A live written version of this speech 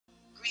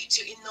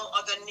greet you in no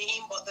other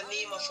name but the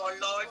name of our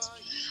Lord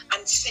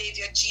and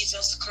Savior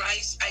Jesus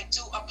Christ. I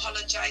do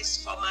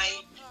apologize for my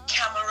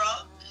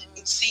camera.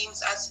 It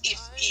seems as if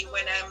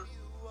when I'm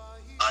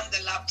on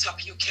the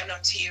laptop you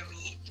cannot hear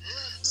me,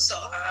 so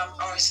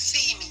or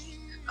see me.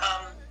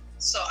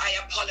 So I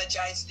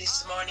apologize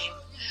this morning,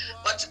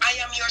 but I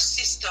am your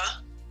sister.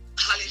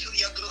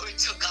 Hallelujah, glory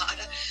to God.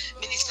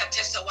 Minister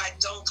Tessa Whyte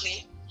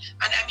Dunkley,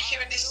 and I'm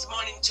here this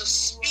morning to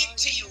speak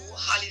to you,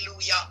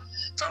 hallelujah,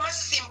 from a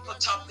simple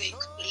topic.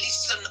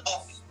 Listen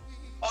up,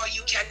 or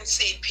you can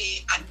say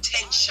pay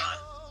attention.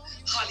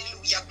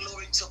 Hallelujah,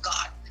 glory to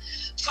God.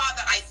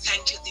 Father, I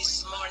thank you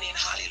this morning,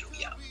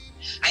 hallelujah.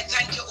 I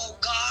thank you, oh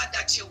God,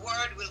 that your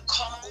word will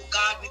come, oh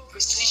God, with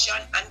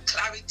precision and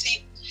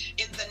clarity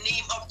in the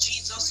name of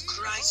Jesus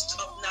Christ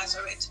of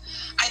Nazareth.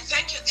 I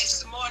thank you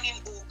this morning,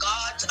 oh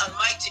God,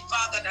 Almighty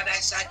Father, that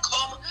as I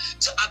come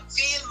to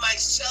avail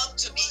myself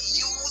to be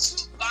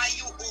used by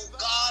you, oh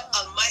God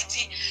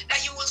Almighty,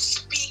 that you will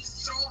speak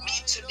through me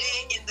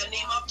today in the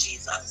name of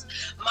Jesus.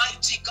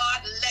 Mighty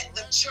God, let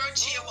the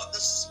church hear what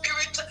the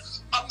Spirit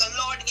of the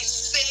Lord is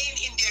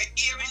saying in their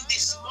hearing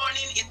this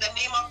morning in the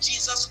name of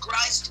Jesus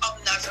Christ of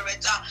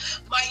Nazareth.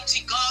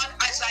 Mighty God,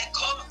 as I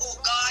come, oh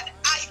God,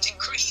 I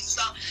decrease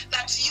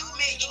that you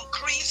may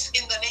increase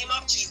in the name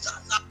of Jesus.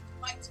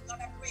 Mighty God,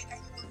 I pray that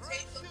you will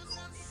take the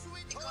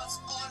glory, because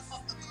all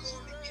of the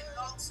glory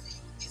belongs to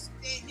you this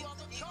day in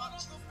the name of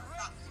Jesus.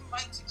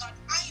 Mighty God,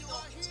 I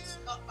know it is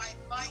not by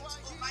might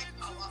or by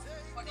power,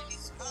 but it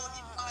is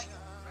only by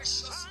your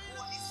precious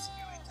Holy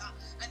Spirit.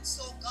 And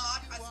so,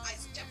 God, as I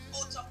step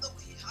out of the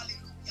way,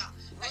 hallelujah,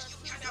 that you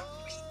can have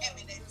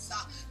preeminence.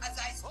 As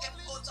I step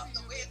out of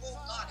the way, oh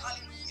God,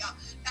 hallelujah,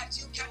 that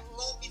you can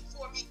go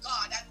before me,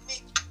 God, and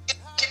make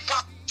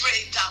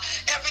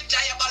every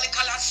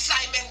diabolical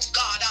assignment,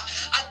 God,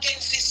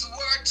 against this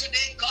word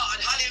today, God,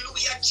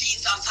 hallelujah,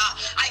 Jesus.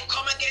 I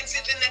come against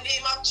it in the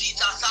name of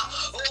Jesus.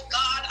 Oh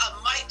God,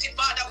 Almighty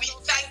Father, we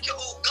thank you,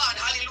 oh God,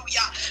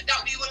 hallelujah,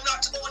 that we will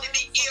not only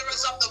be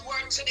hearers of the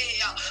word today,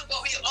 but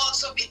we'll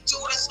also be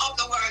doers of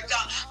the word.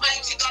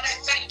 Mighty God, I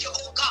thank you,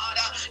 oh God,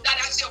 that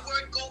as your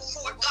word go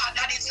forth, God,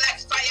 that is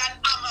like fire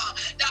and hammer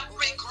that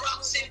break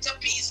rocks into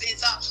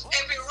pieces.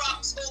 Every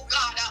rock, oh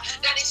God,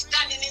 that is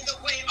standing in the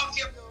way of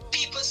your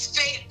people's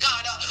faith,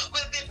 God,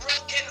 will be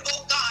broken,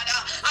 oh God,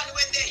 and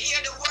when they hear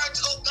the words,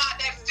 oh God,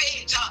 their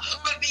faith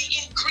will be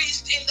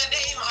increased in the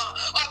name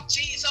of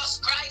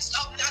Jesus Christ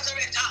of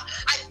Nazareth.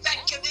 I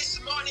thank you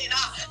this morning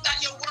that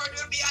your word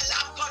will be a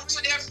lamp unto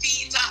their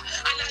feet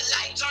and a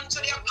light unto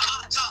their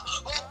path.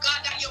 Oh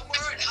God, that your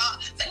word,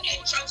 the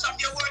entrance of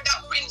your word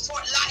that brings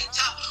forth light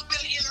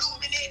will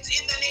illuminate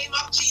in the name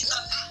of Jesus.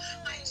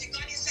 Mighty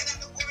God, you said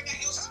that the word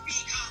that you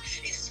speak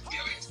is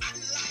spirit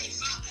and life,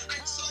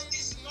 and so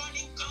this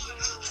morning, God,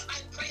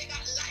 I pray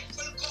that life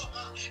will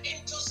come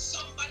into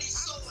somebody's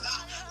soul,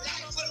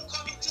 life will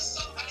come into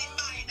somebody's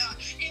mind,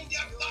 in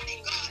their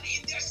body, God,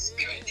 in their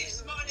spirit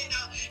this morning,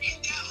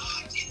 in their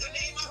heart, in the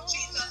name of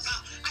Jesus.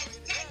 I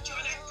thank you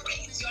and I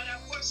praise you and I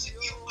worship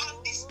you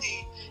on this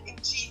day, in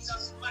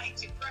Jesus'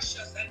 mighty,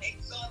 precious and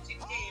exalted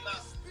name.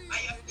 I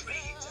have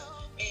prayed.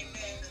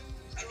 Amen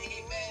and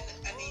amen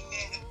and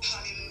amen.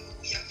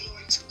 Hallelujah,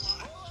 glory to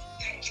God.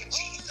 Thank you,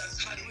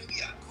 Jesus.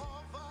 Hallelujah.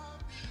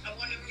 I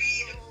want to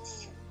read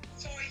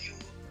for you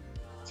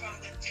from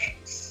the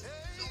text,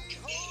 Luke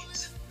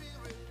 8,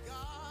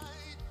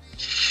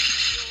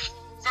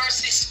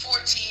 verses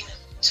 14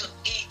 to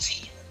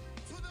 18.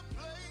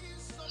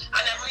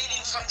 And I'm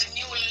reading from the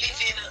New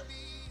Living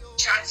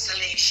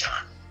Translation.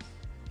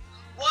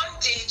 One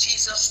day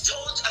Jesus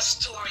told a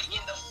story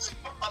in the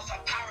form of a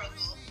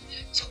parable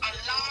to a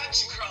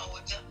large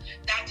crowd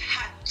that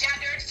had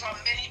gathered from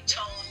many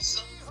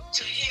towns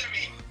to hear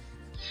him.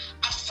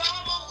 A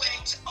farmer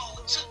went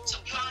out to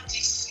plant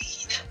his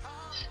seed.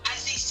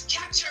 As he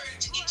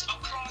scattered it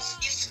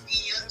across his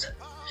field,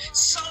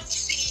 some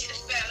seed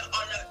fell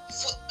on a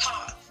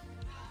footpath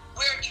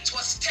where it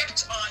was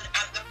stepped on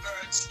and the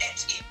birds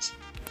ate it.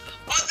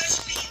 Other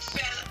seed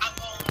fell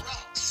among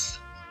rocks.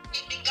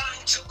 It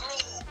began to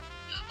grow,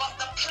 but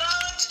the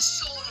plant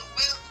soon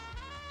withered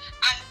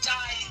and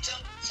died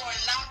for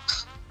lack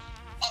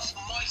of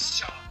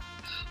moisture.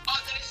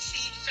 Other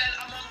seed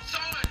fell among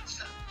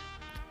thorns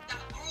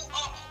that grew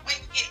up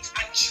with it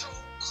and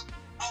choked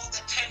all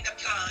the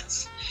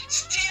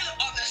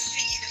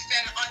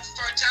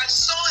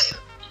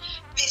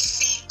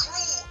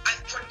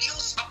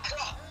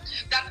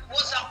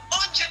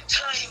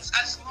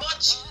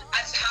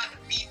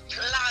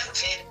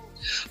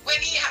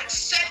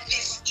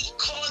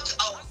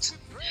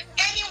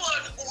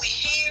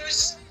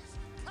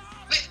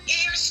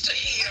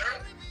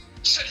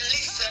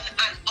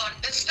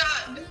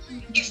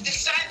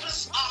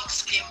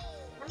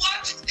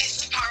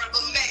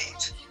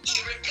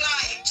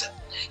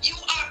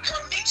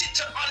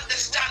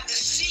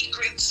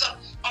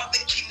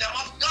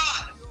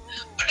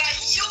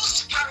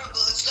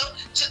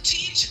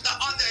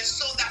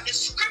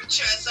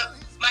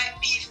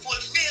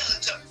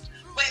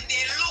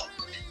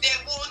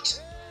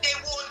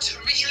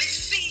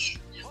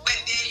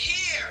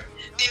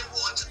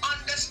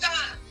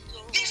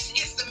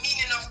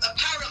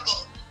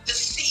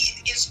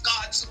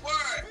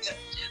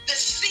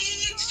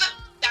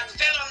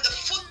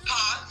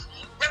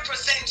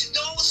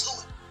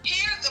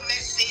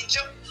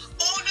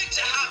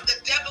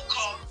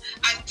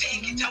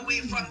away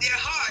from their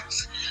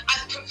hearts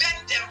and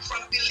prevent them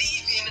from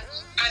believing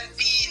and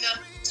being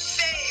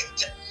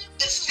saved.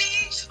 The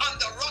seeds on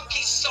the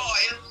rocky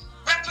soil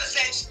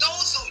represents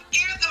those who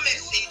hear the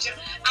message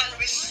and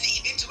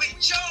receive it with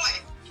joy.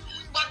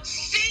 But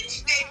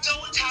since they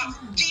don't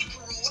have deep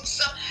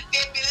roots,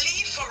 they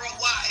believe for a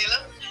while,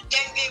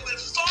 then they will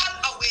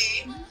fall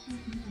away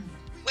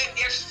when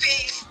they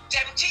face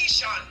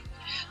temptation.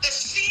 The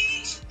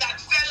seeds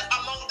that fell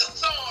among the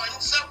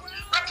thorns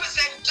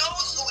represent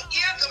those who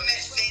hear the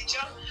message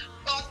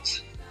but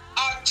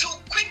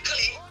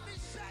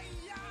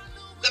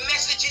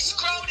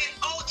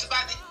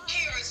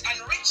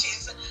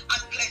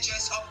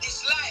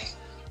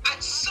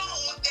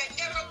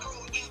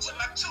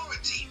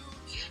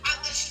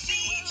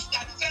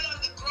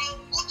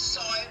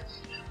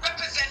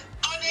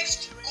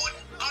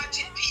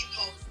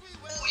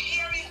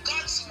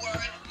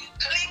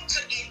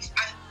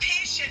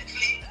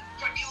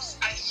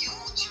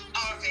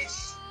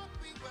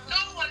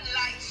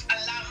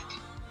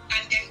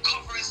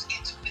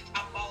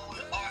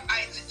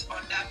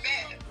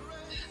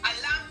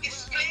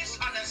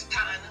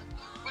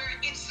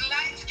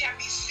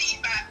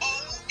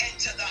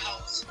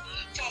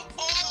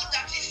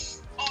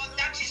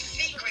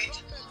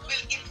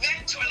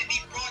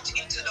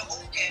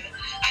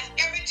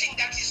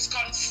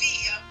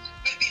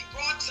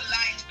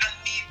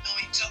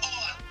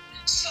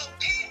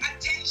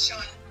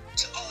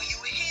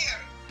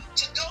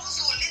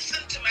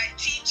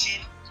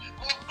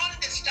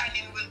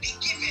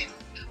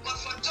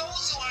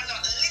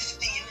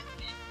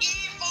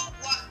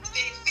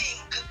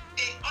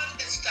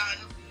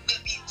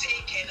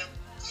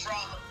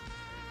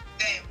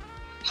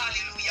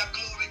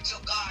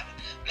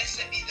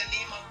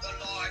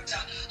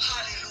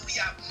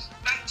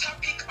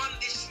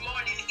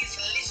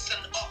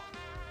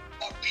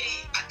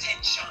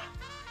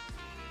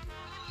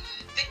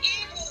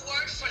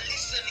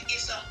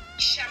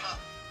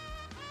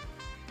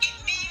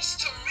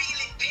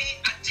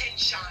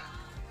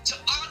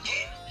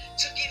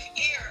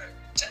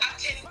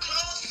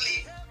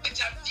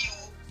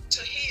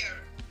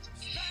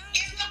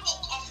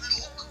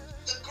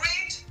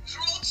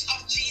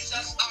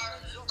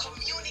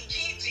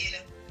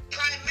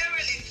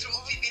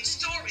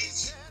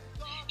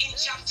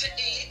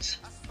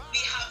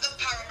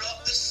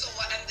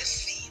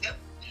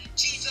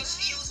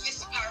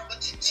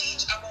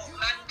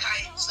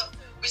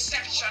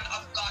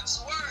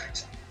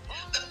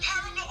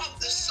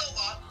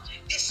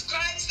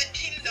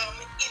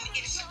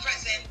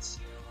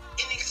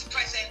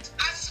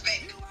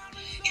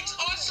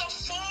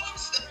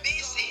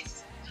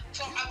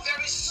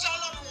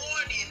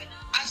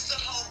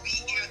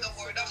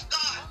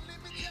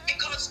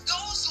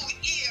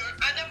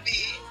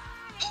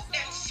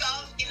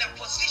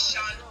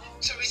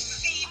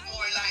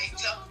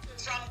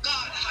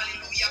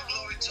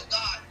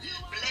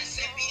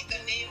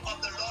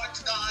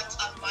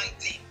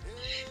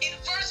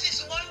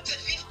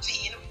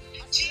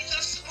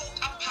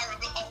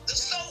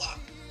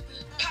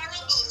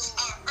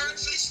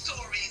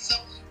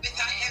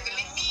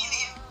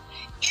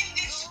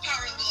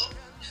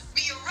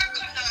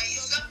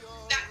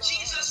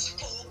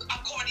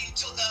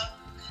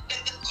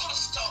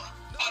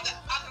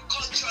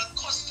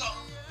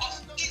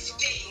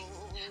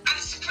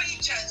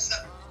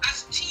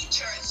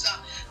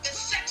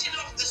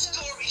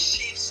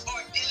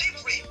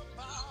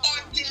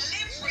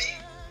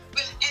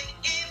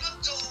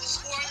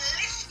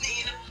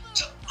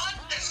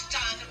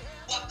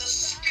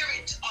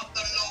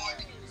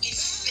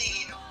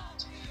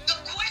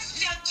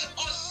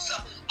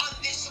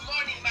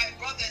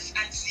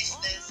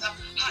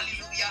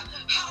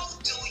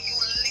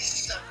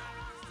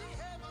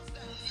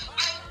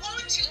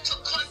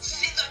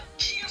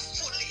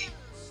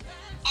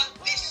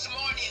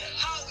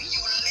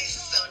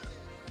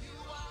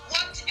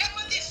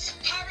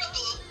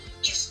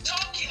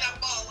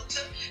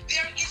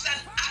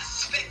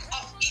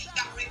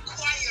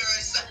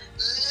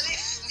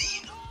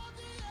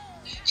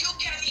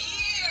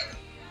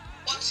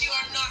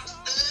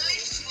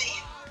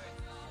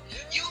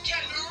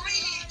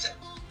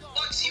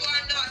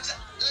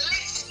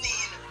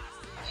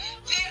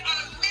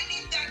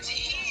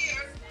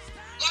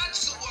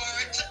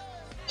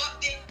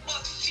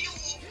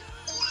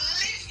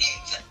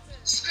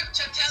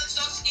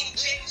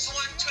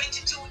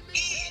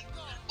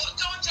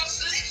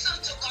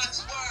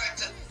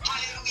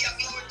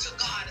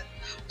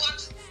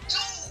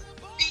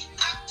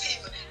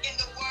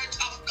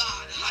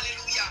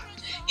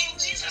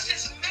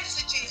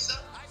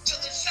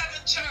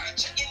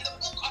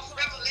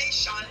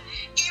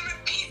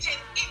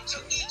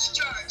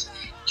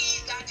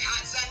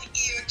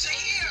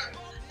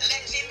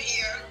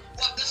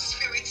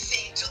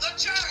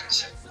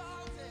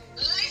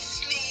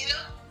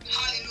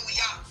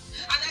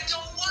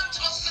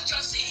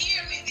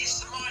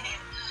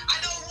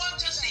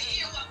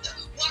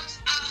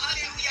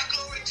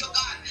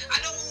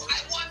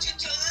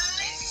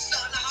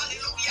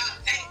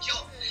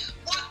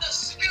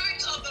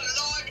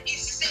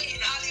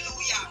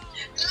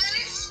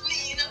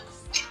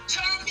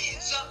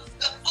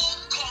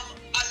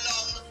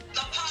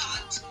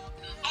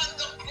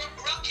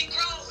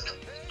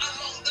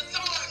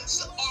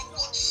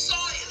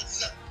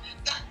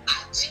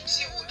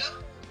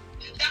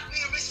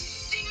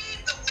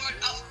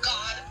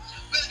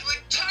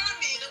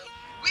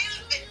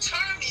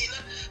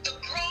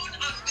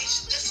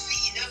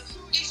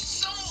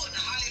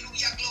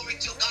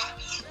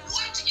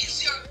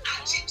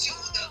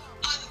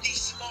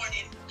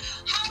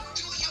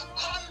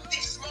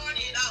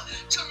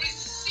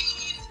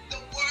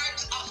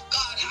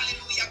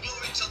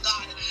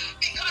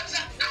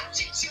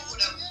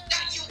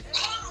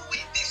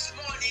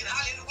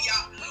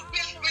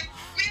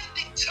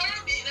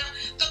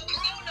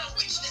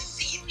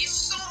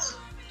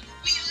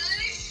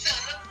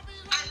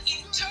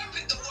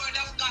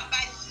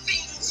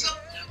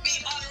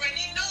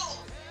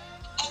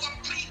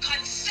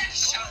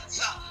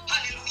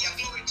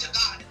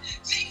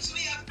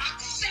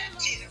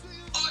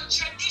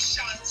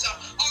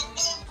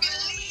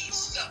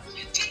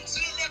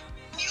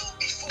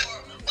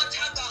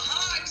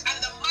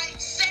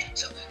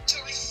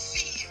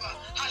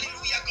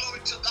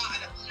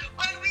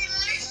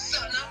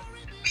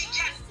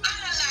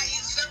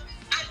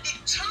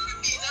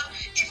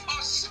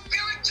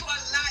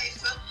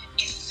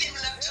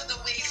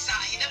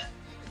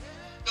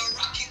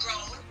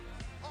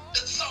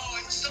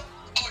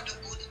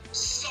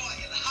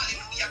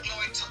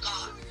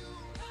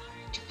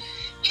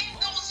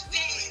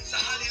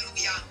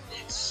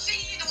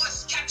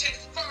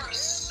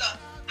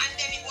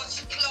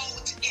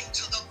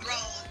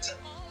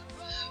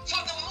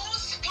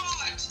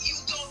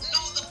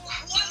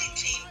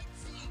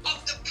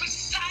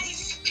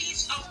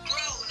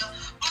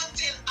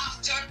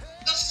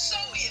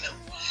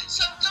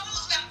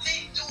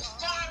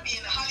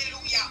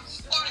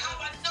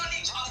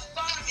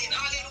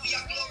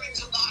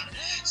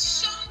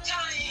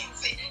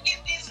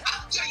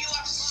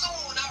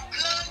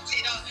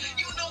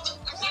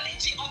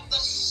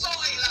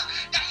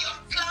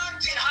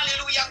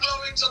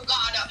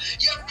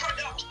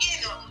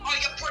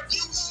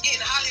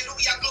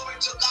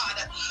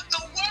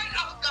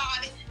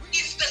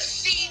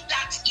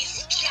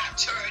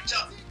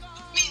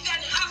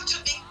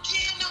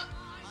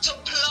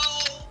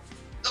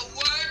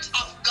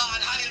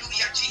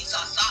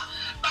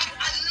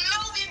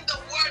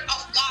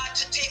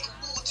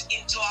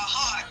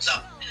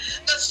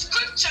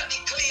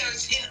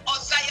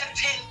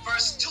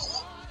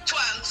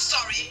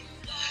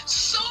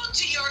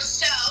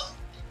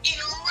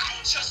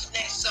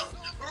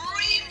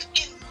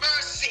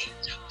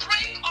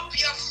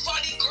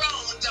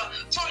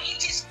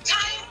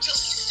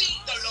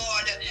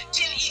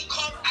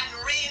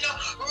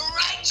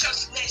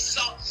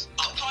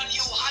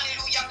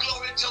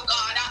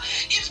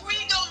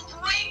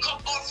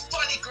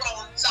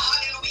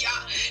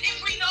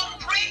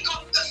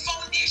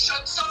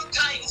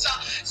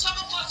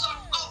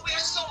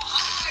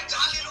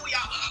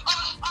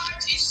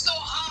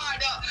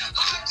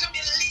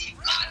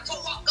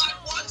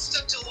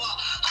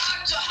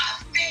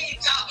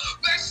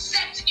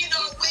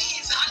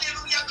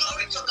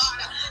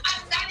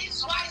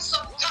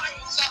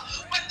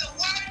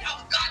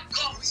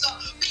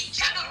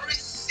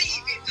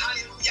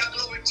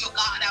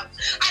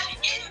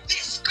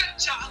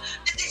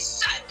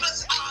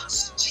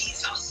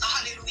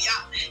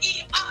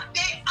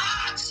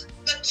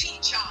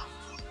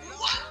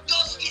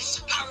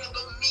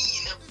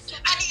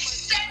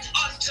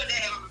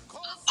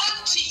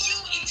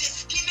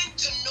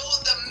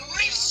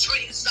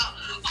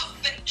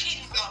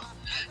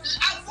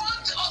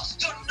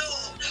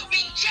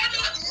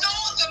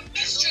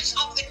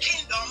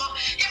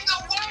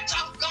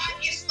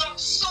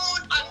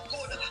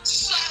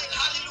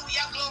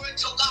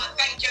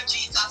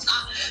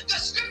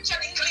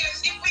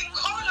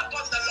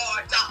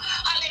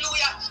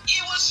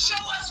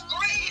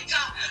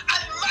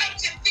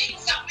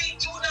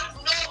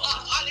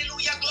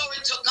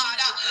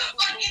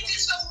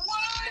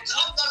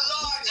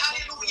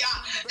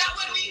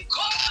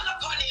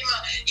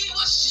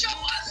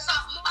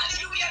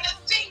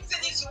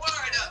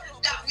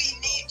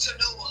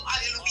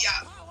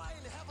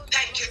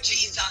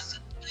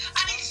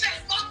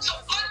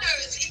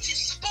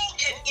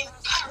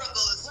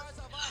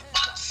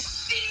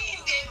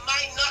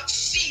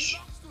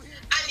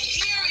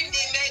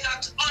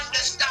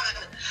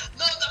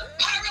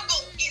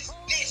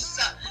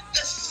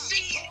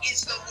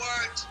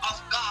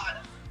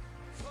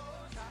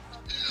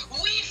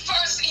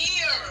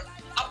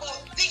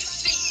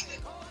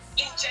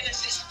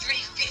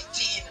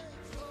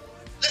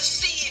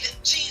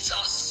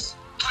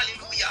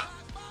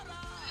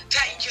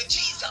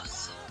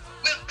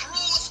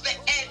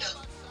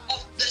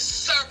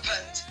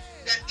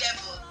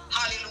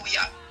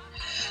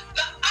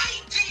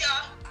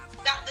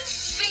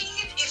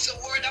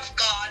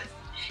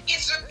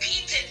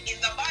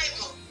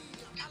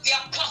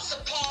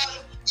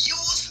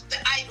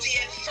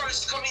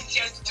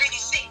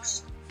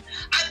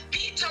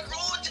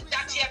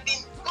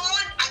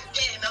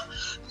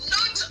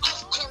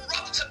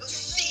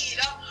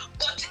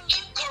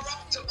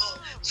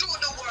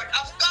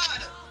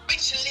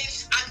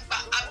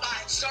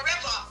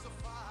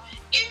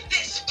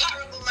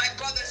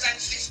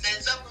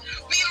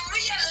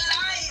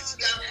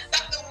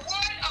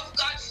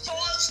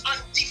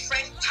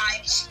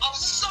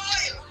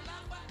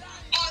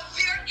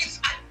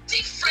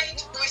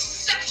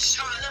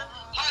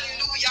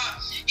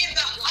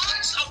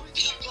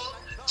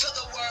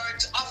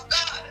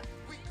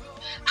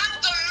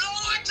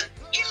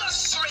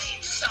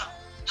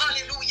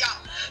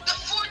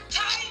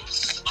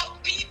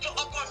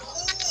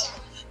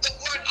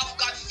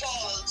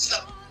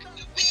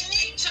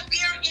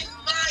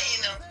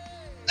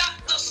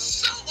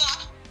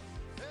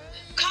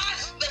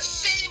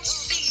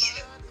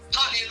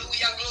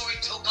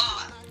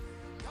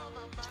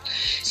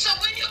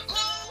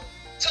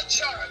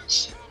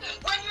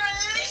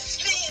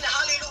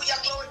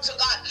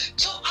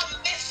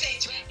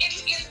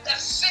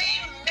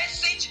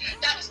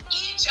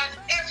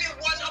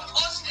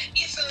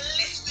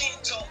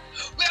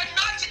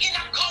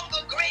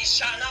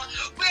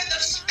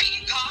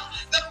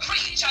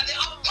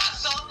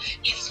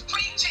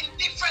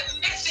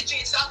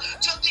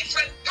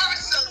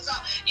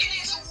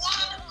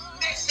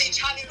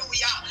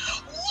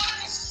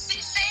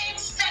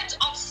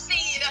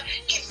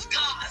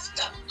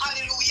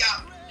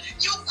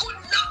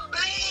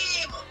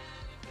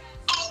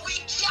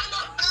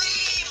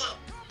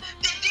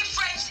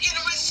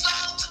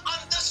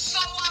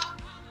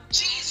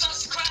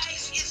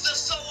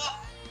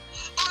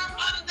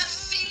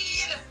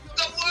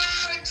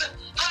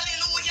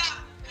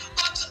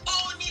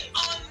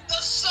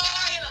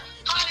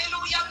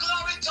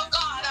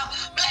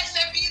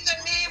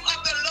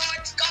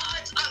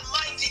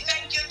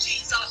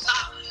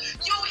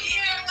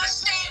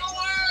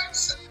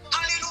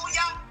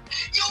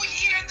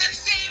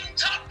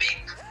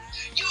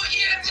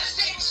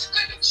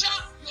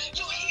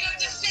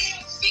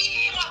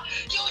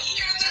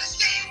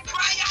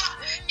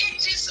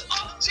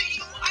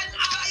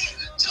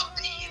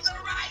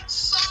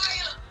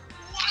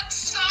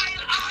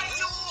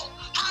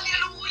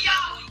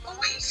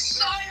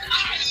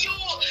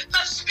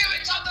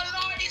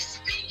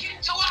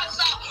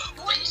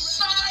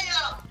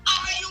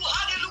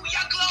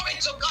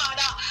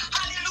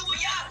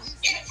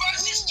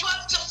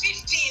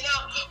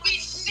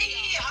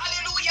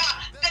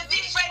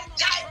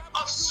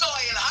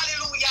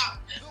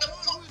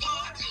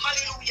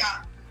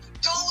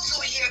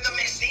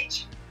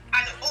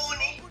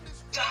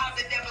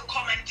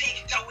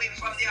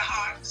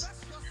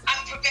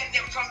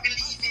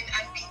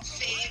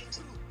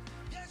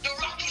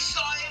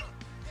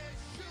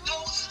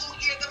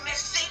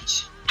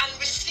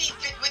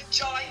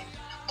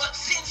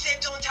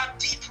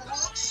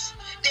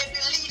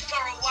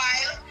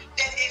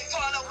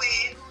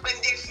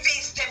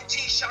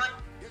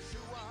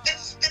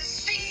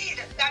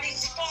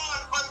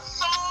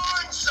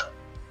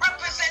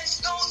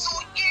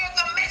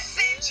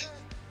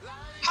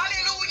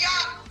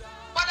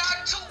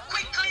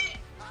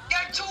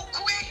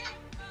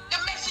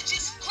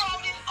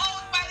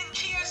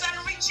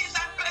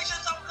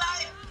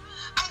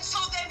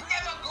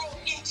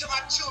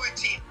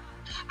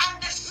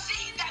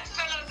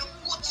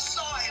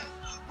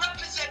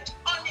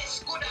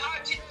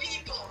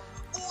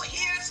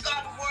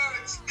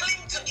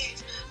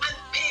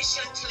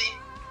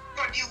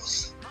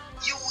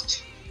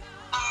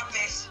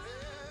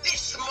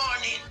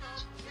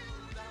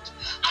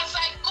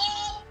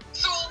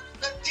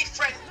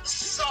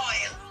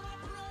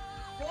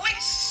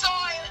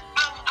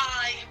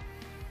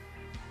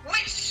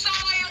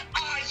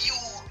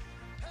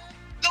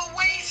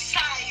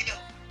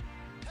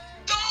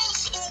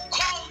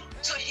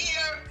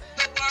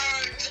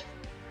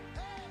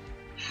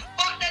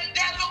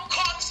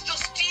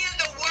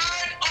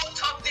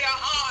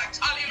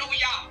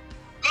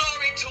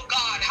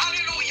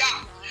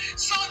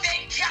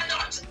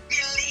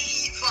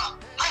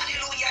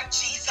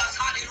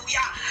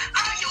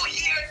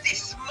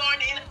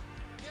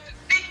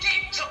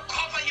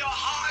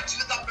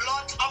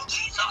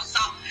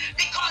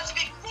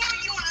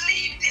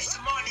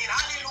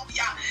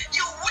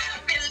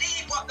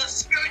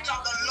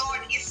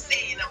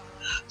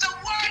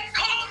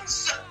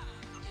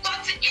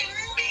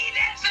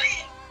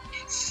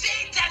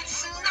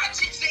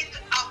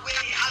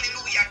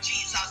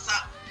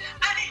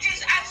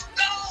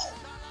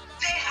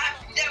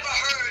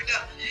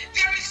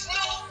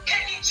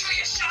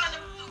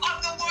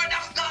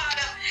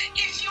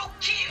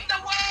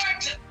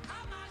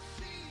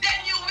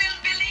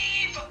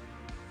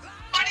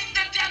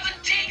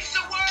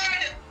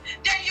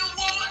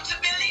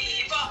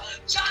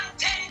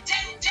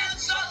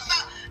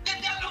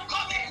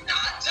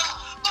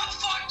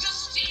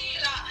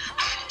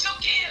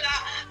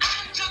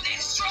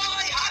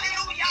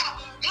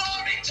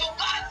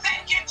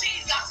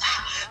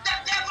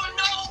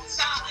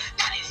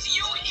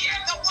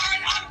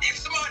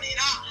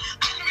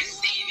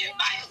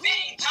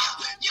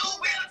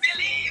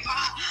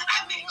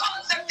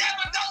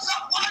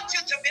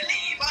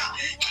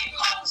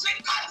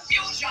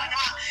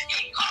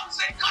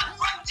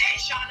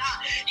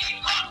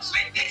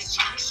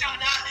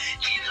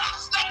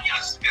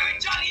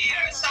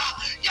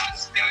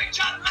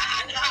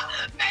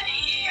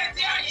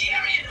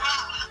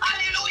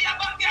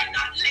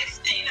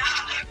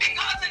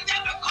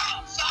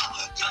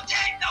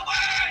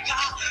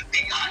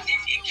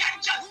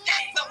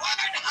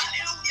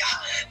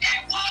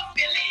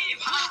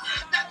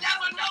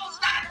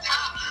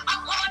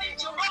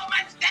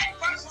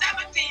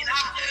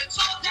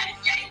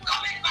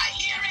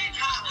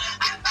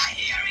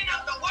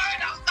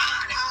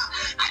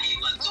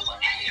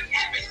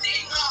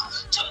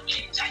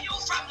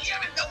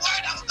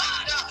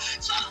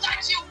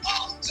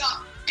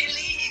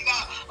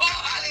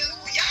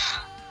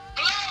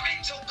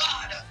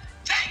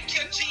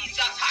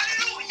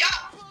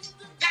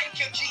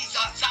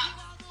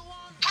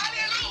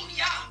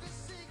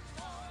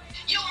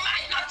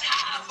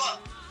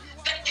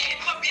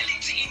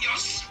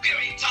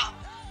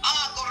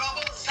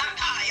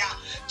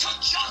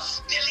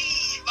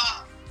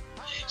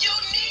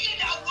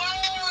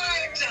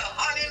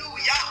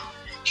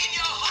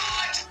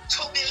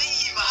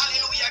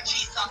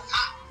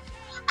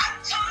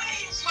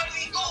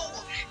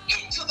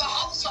the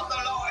house of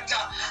the Lord.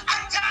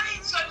 At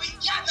times when we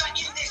gather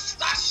in this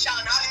fashion,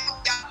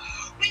 hallelujah,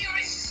 we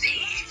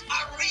receive a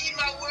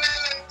Rhema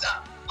word.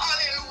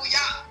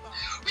 Hallelujah.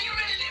 We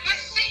really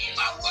receive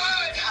a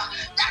word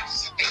that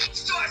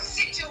speaks to a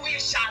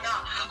situation.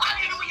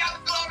 Hallelujah.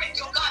 Glory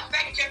to God.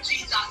 Thank you,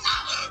 Jesus.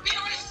 We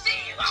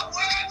receive a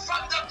word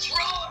from the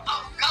throne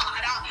of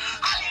God.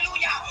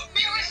 Hallelujah.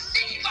 We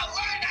receive a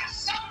word that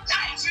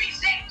sometimes we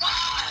say,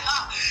 God,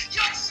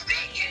 you're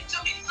speaking to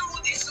me through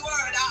this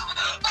word.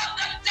 But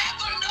the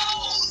devil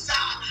knows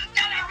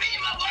that a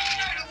Rhema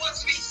word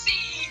was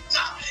received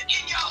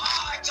in your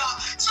heart.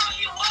 So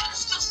he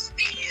wants to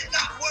steal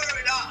that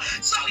word.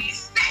 So he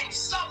sent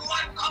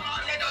someone, come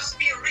on, let us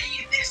be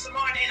real this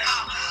morning.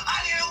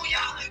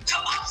 Hallelujah. To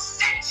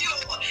upset you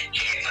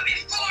even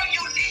before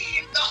you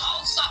leave the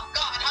house of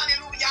God.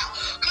 Hallelujah.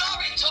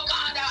 Glory to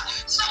God.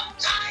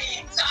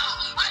 Sometimes,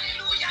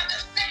 hallelujah,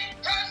 the same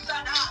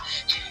person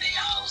in the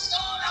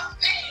household of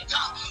faith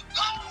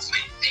comes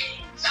with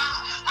things,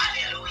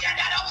 hallelujah,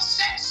 that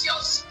upsets your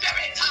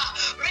spirit.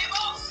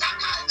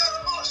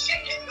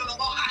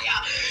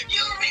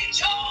 You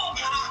reach home,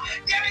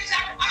 there is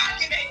an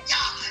argument,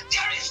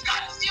 there is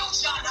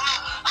confusion,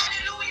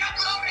 hallelujah,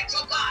 glory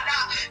to God,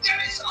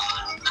 there is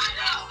all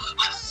manner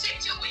of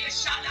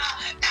situation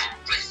that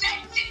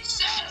presents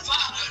itself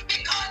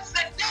because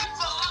the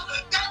devil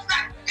does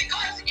not,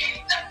 because if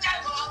the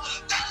devil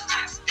does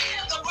not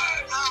steal the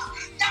word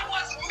that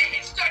was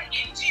ministered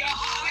into your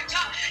heart,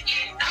 he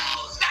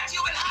knows that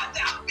you will have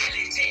the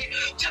ability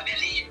to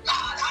believe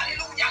God.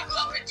 Hallelujah,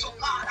 glory to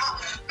God.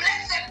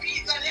 Blessed be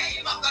the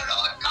name of the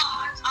Lord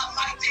God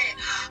Almighty.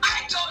 I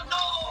don't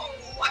know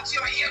what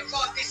you're here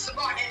for this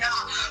morning,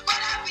 but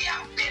have the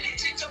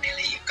ability to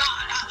believe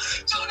God.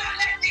 Do not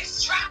let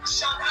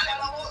distraction,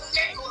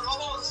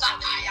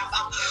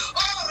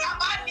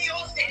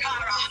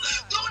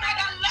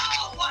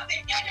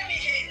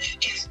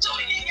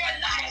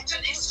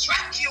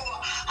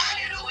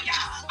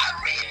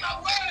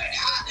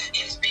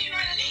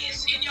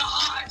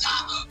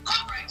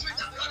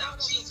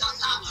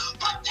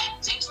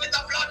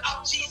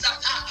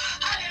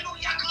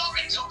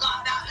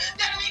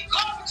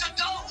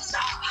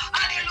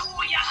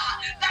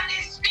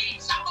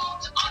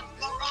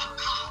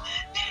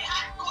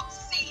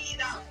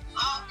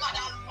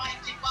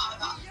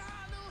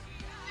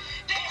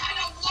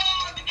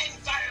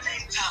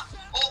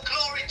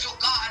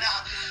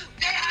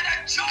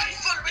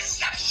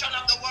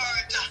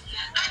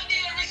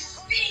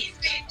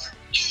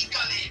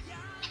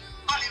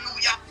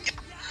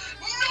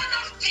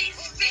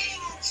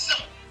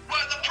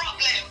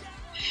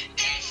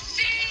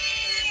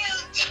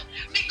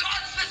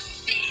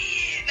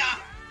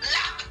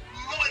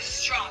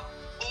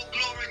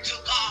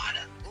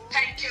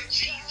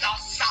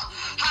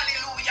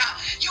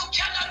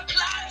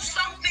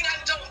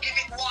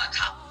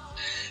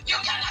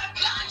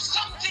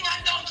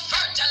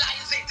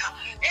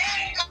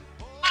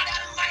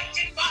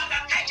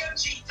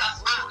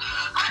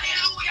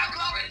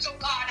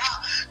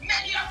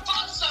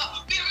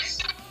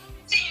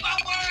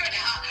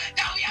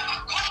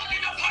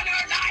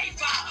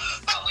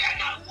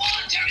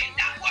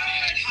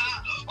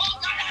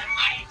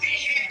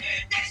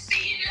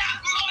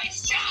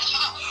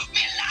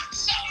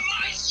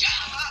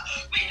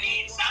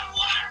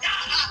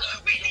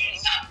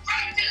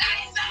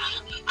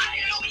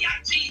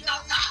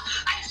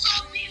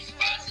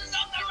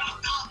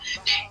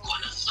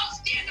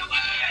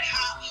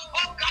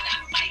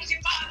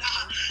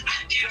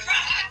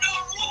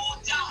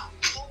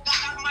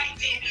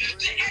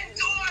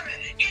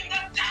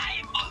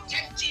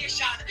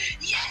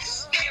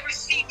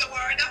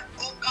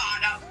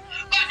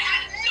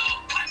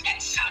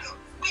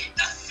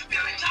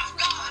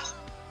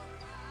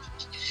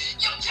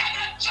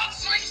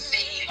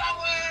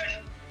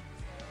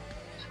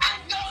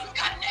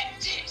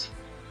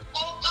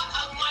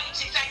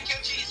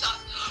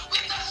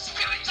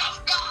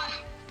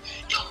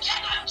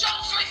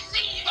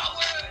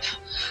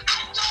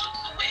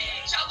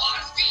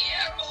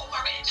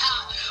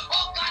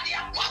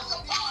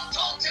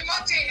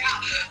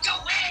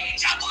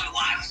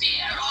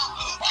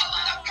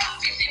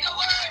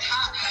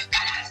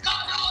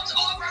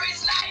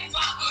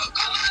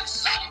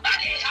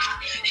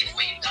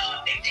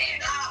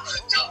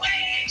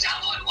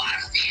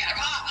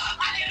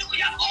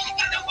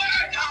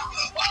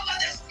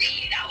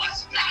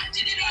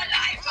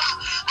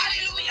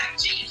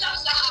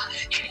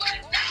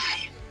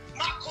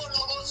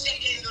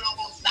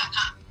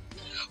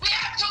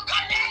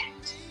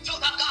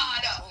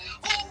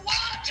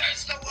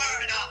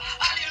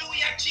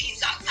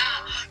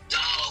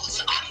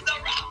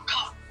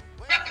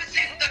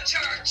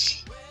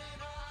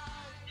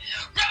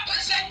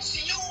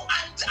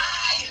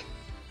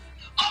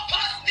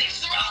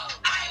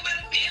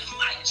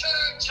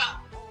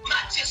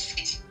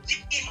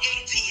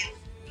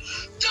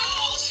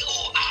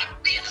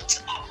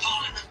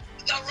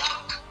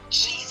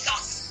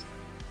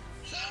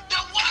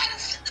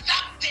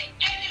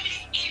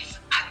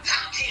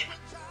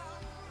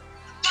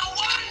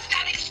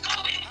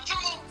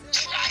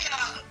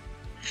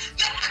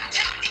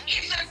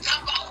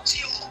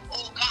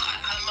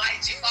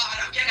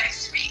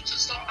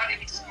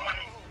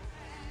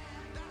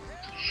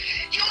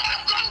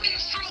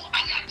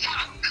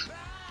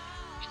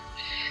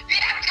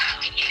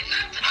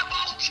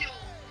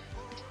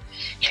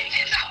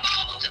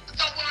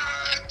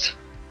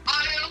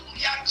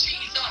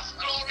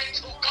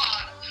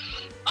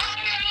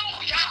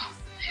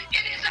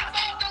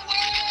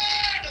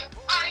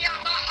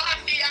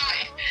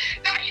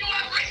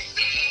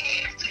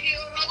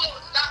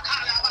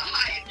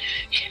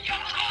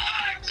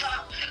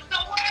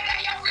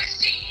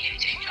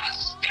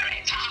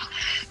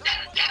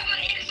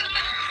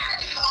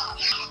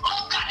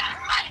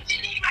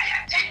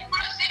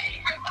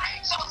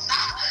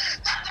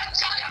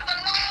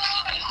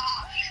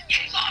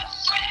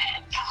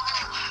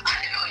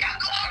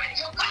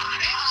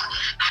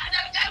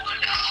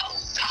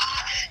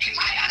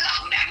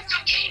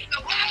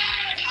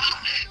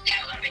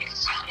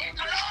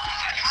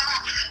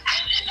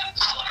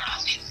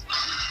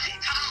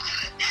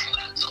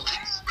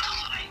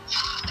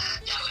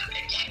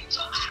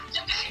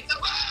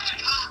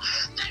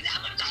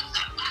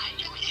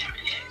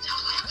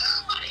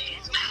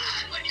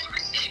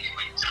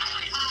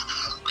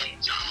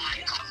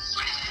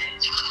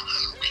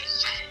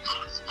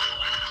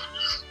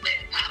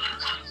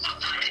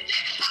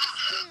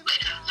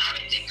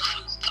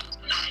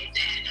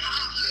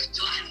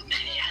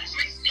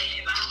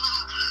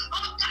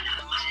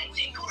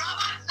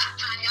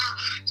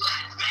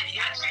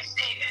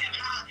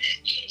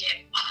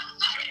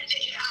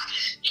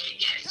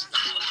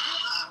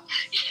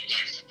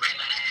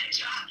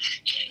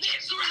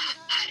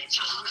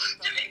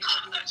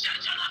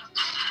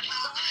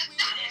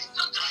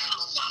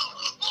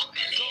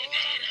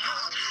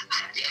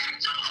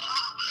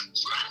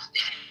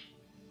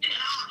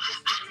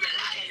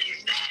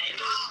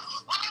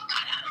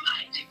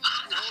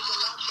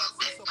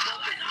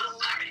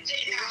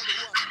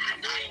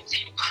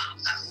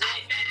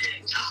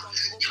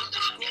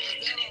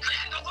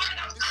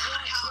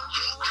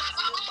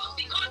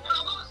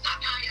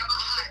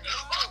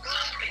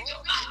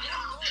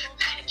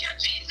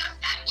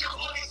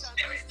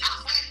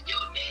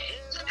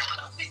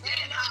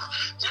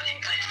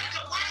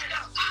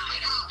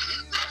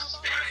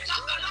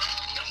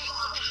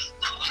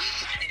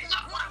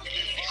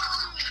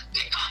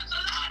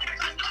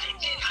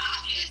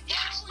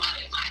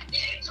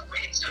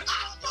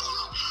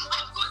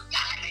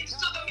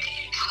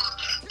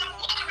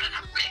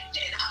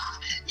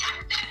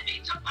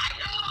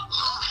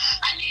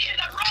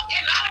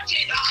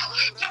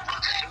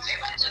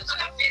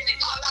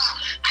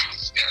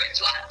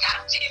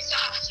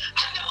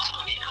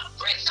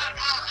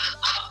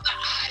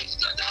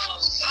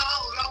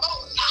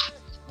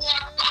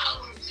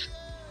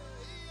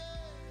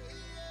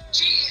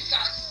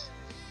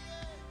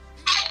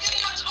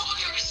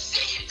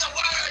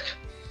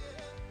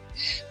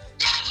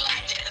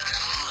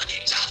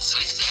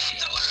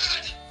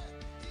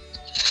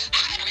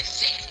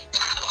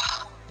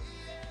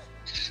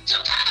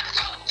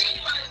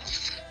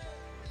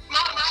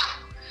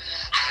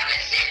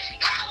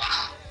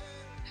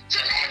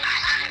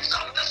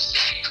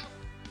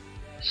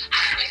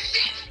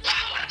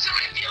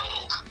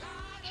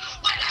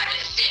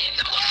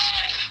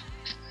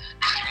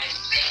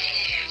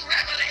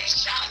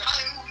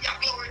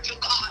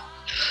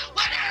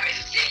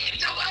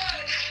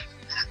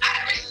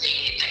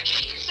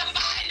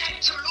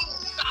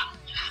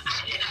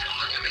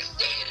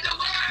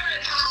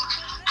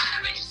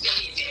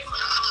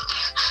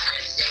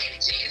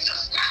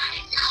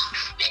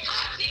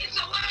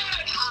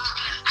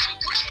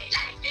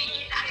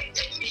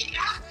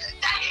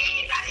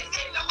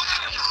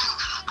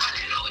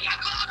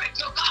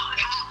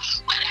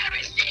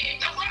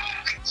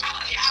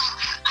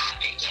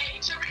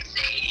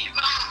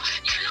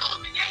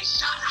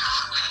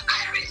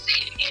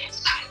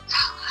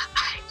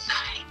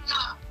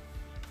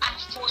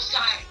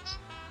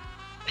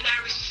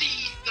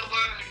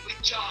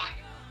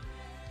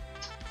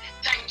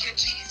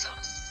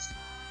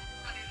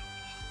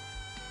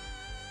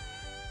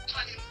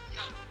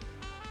 Hallelujah.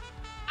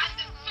 And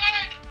the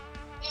third,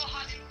 oh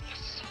hallelujah,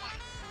 soil.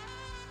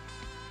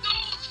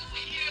 Those who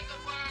hear the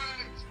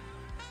word,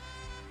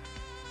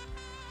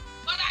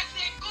 but as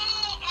they go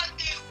on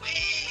their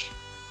way,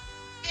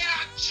 they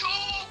are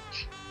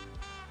choked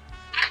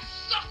and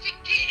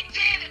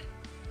suffocated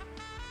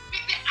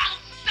with the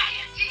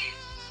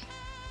anxieties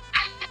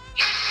and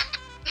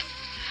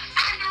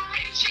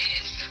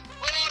riches.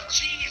 Oh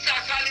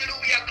Jesus,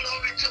 hallelujah,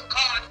 glory to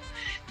God.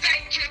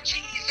 Thank you,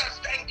 Jesus,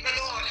 thank you,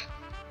 Lord.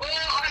 Oh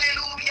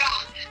hallelujah,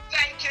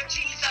 thank you,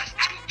 Jesus.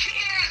 And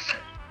cares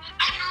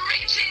and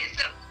riches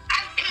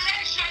and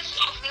pleasures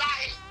of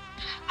life,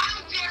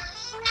 and their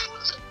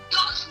fruit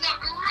does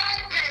not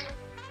ripen,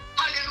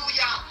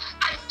 hallelujah,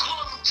 and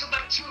come to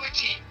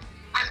maturity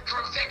and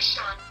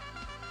perfection.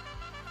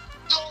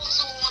 Those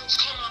who won't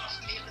come off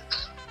milk,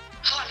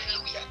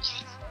 hallelujah,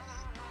 Jesus.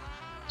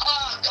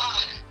 Oh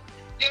God,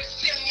 they're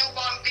still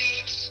newborn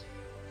babes.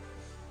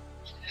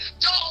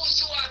 Those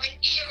who are the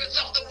hearers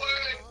of the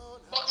word,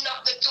 but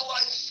not the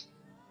doers.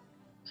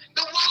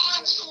 The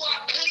ones who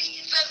are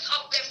pleasers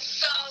of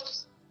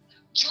themselves,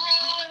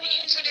 drawn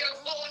into their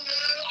own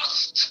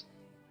lust.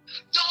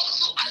 Those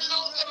who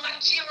allow the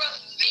material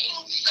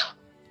things,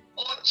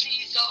 oh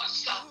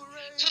Jesus,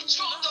 to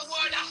throw the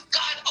word of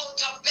God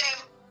out of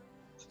them.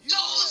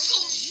 Those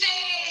who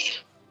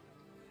say,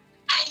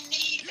 I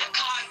need a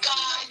car,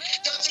 God.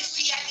 Don't you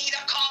see I need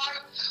a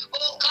car?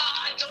 Oh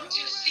God, don't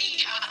you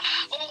see?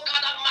 Oh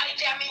God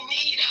Almighty, I'm in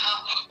need.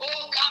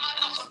 Oh God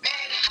of a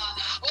bed.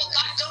 Oh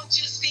God, don't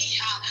you see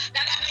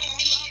that I'm in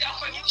need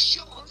of a new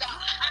shoes?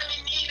 I'm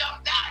in need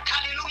of that.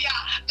 Hallelujah.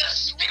 The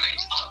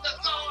spirit of the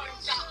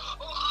thorns.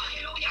 Oh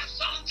hallelujah.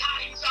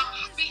 Sometimes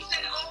we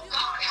said, oh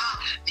God,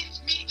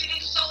 this meeting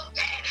is so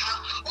dead.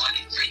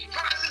 Only 3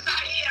 persons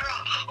are here.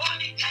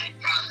 Only 10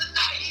 persons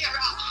are here.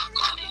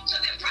 Coming to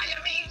the prayer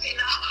meeting.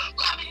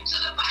 Coming to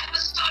the Bible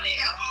study.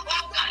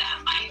 Oh God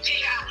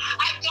Almighty,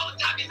 I don't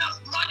have enough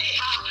money.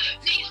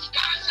 These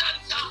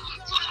persons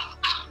full of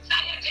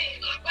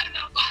anxiety. When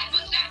the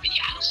Bible said be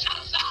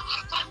anxious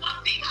for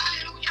nothing.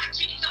 Hallelujah,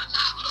 Jesus.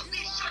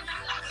 We should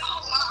not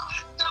allow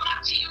the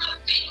material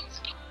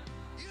things.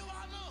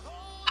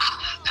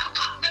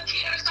 The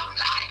cares of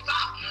life.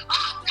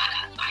 Oh God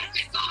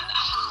Almighty God.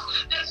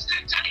 The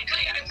scripture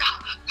declares,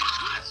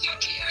 cast your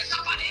cares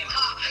upon him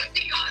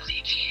because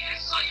he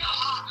cares for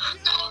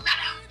you. Those that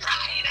have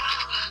pride,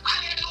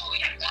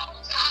 hallelujah,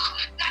 those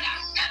that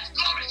have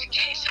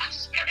self-glorification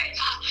spirit,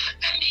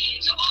 the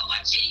need to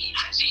overachieve,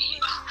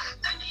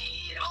 the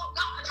need, oh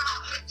God,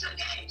 to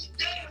gain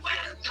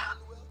wealth.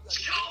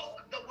 Show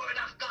the word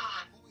of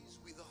God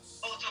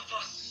out of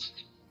us.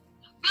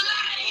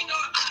 Blind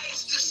our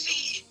eyes to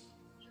see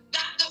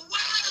that the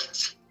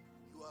wealth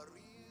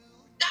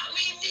that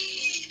we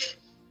need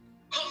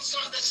comes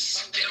from the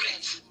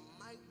Spirit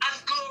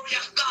and glory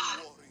of God.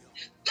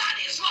 That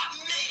is what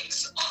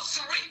makes us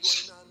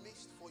rich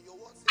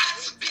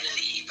as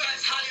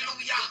believers.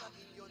 Hallelujah.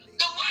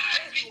 The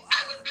word,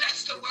 I will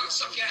bless the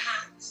works of your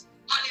hands.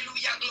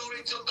 Hallelujah.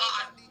 Glory to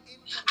God.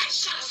 I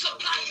shall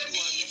supply your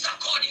needs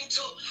according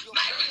to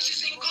my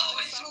riches in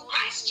glory through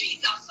Christ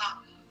Jesus.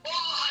 Oh,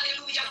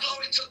 hallelujah.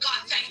 Glory to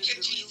God. Thank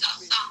you,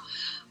 Jesus.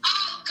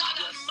 Oh, God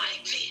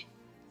Almighty.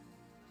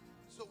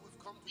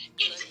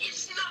 It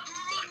is not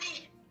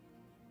money,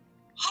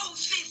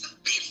 houses,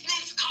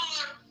 business,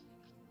 car.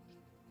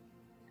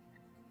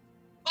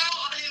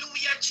 Oh,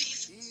 hallelujah,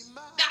 Jesus.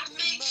 That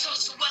makes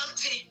us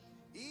wealthy.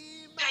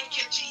 Thank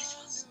you,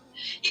 Jesus.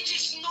 It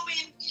is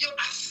knowing your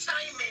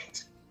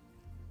assignment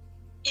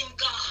in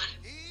God.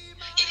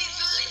 It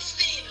is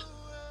listening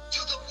to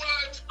the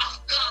word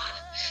of God.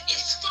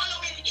 It's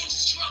following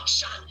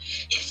instruction.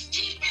 It's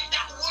keeping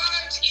that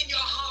word in your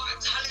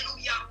heart.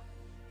 Hallelujah.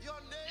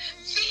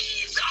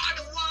 These are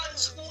the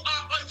ones who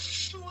are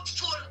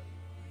unfruitful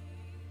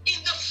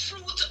in the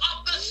fruit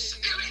of the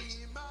Spirit.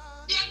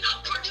 They are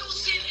not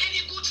producing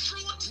any good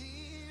fruit.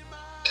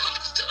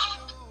 Puffed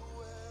up.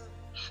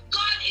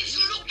 God is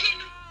looking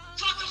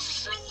for the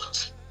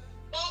fruit.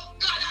 Oh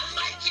God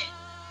Almighty.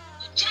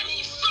 Can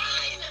He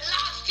find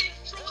lasting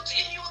fruit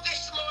in you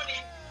this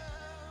morning?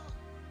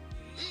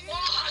 Oh,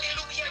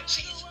 hallelujah,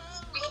 Jesus.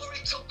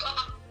 Glory to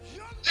God.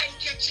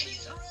 Thank you,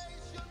 Jesus.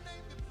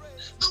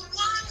 The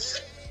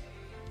ones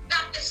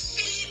that the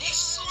seed is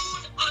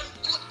sown on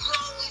good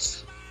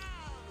grounds.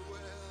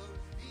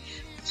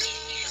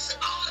 These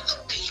are the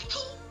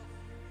people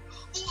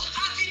who,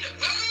 having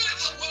heard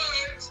the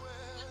word,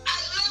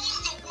 allow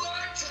the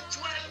word to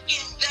dwell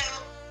in them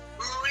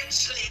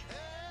richly.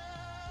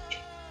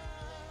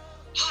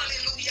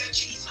 Hallelujah,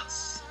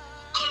 Jesus.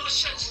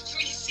 Colossians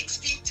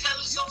 3:16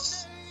 tells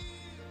us,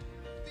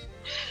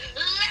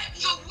 let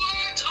the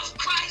word of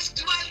Christ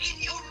dwell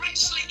in you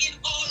richly in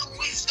all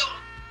wisdom,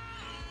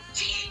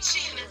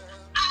 teaching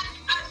and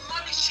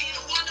admonishing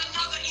one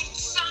another in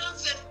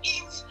psalms and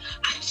hymns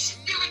and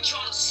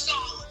spiritual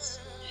songs,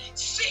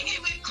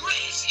 singing with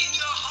grace in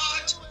your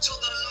heart to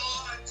the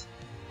Lord.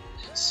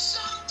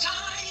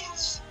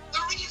 Sometimes the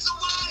reason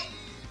why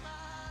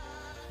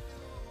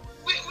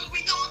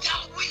we don't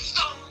have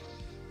wisdom,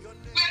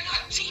 we're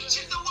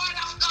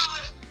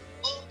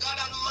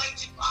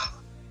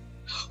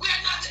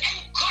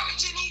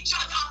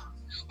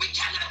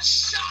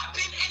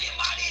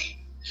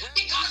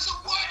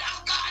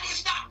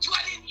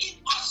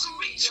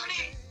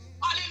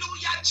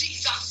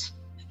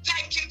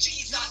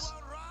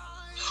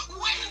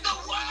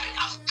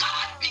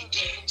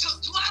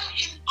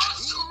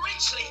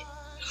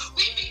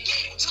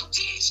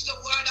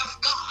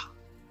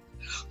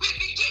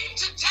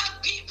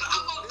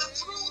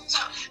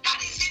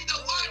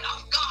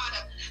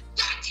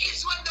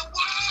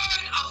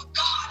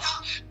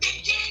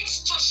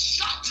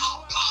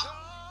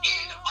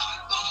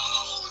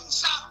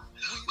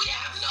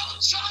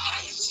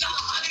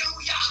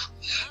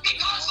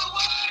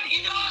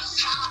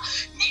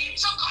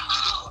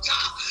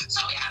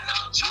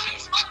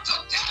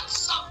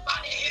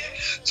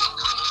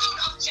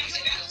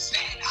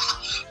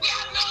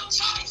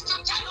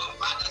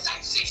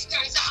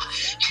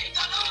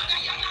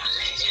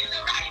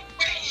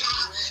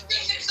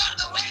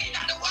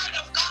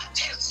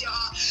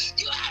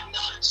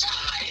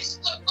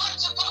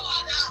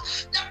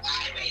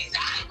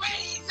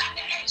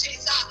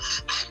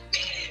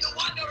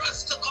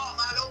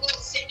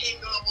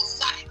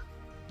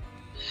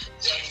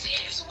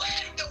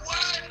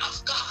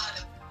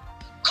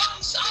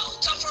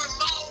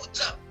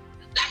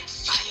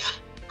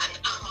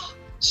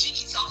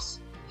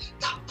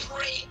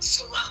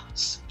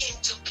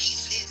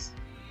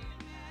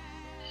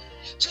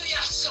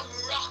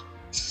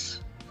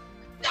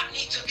that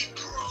need to be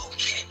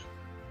broken.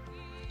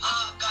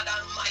 Ah, God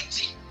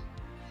Almighty.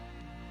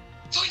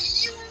 For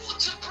you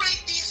to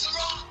break these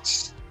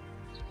rocks,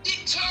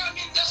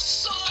 determine the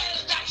soil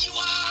that you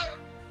are.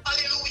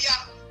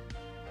 Hallelujah.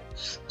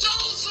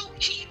 Those who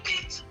keep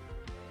it,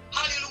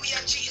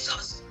 hallelujah,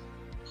 Jesus,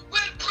 will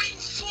bring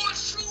forth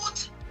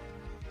fruit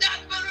that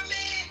will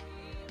remain.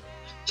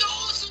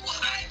 Those who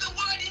hide the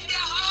word in their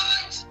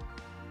heart,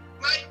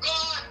 my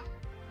God,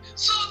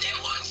 so they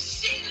won't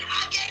sin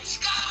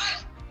against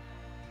God.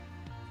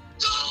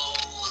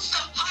 Those,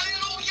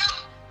 hallelujah,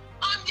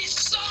 on this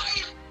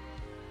soil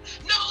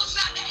knows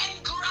that the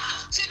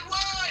engrafted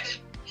word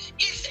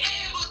is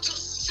able to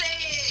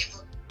save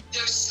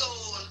their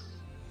soul.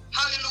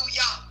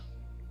 Hallelujah.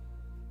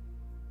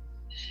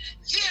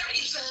 There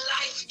is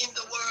life in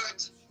the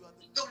word.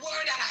 The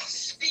word that I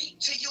speak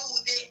to you,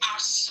 they are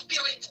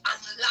spirit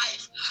and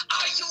life.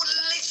 Are you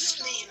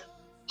listening?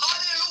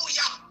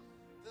 Hallelujah.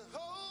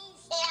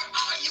 Or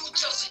are you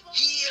just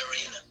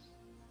hearing?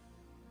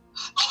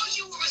 Or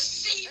you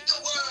receive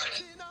the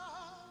word?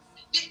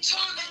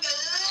 Determine the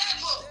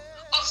level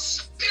of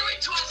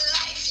spiritual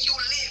life you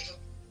live.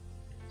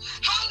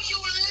 How you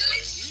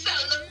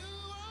listen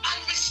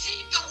and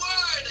receive the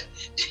word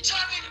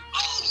determine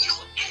how you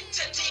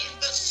entertain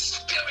the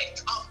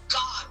Spirit of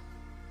God.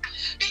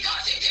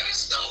 Because if there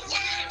is no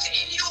word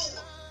in you,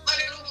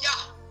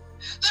 hallelujah,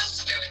 the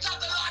Spirit of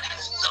the Lord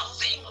has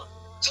nothing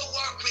to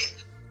work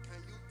with.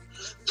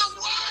 The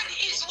word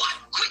is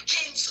what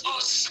quickens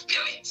our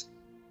spirit.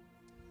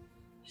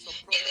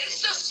 It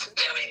is the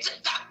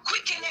Spirit that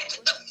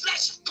quickeneth, the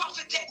flesh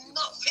profiteth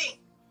nothing.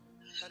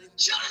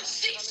 John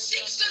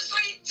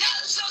 6:63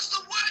 tells us the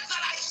words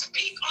that I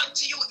speak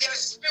unto you, their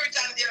spirit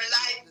and their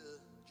life.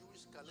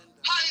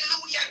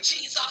 Hallelujah,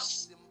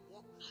 Jesus.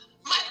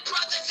 My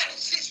brothers and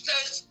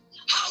sisters,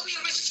 how we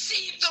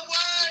receive the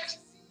word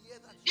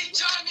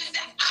determine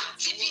the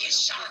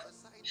activation,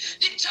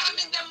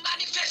 determine the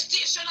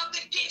manifestation of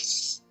the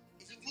gifts.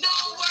 No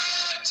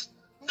word,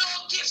 no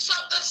gifts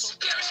of the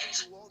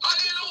Spirit.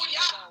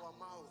 Hallelujah.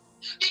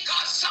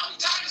 Because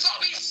sometimes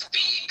when we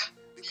speak,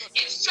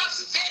 it's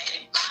just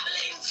vain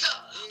babblings.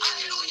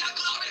 Hallelujah,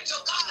 glory to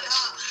God.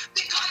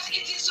 Because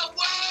it is a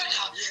word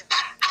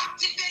that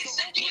activates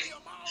the gift.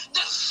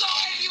 The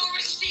soil you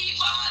receive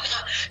on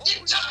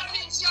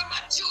determines your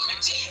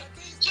maturity,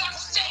 your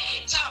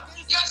faith,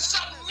 your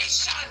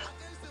submission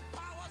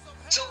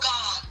to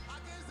God.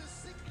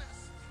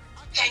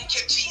 Thank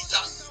you,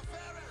 Jesus.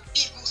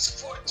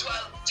 Hebrews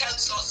 4:12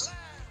 tells us,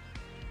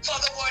 for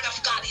the word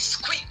of God is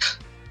quick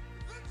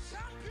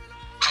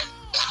and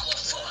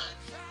powerful.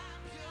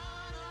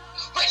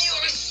 When you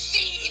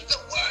receive the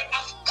word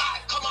of God,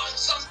 come on,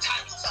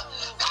 sometimes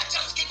God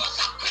just give us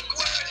a quick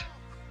word.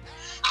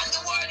 And the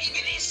word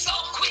even is so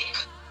quick,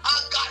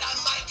 oh God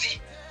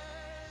Almighty.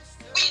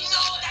 We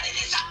know that it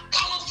is a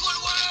powerful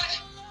word.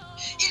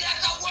 It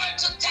has a word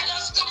to tell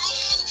us to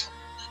move,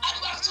 and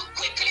we have to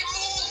quickly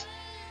move.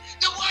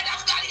 The word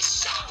of God is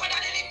sharper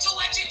than any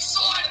two-edged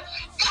sword.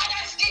 God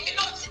has given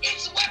us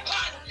its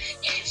weapon,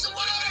 its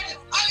word.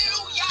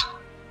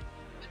 Hallelujah.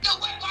 The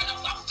weapon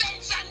of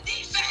offense and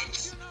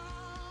defense.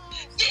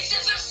 This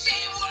is the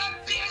same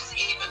word pierced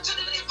even to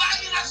the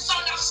dividing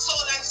asunder of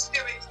soul and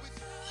spirit,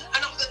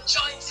 and of the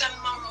joints and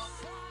marrow,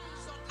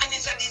 and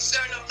is a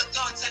discerner of the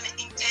thoughts and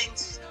the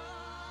intents,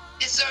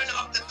 discerner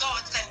of the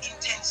thoughts and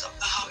intents of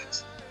the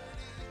heart.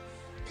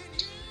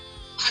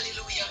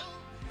 Hallelujah.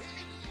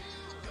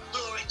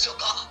 Glory to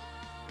God.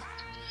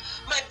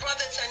 My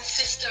brothers and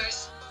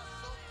sisters,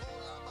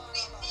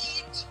 we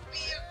need to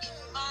bear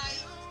in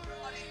mind,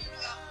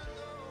 hallelujah,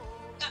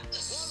 that the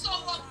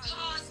sower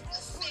casts the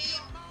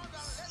same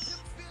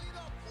seed.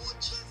 Oh,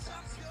 Jesus.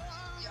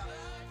 Hallelujah.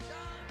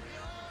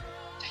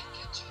 Thank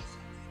you, Jesus.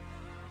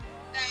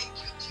 Thank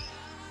you,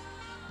 Jesus.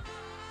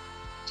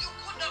 You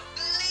could not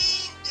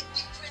believe the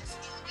difference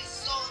in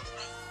results.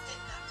 I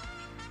said that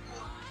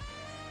before.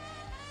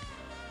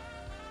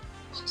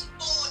 But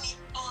only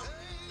on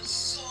the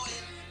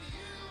soil.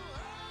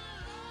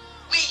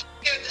 We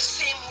hear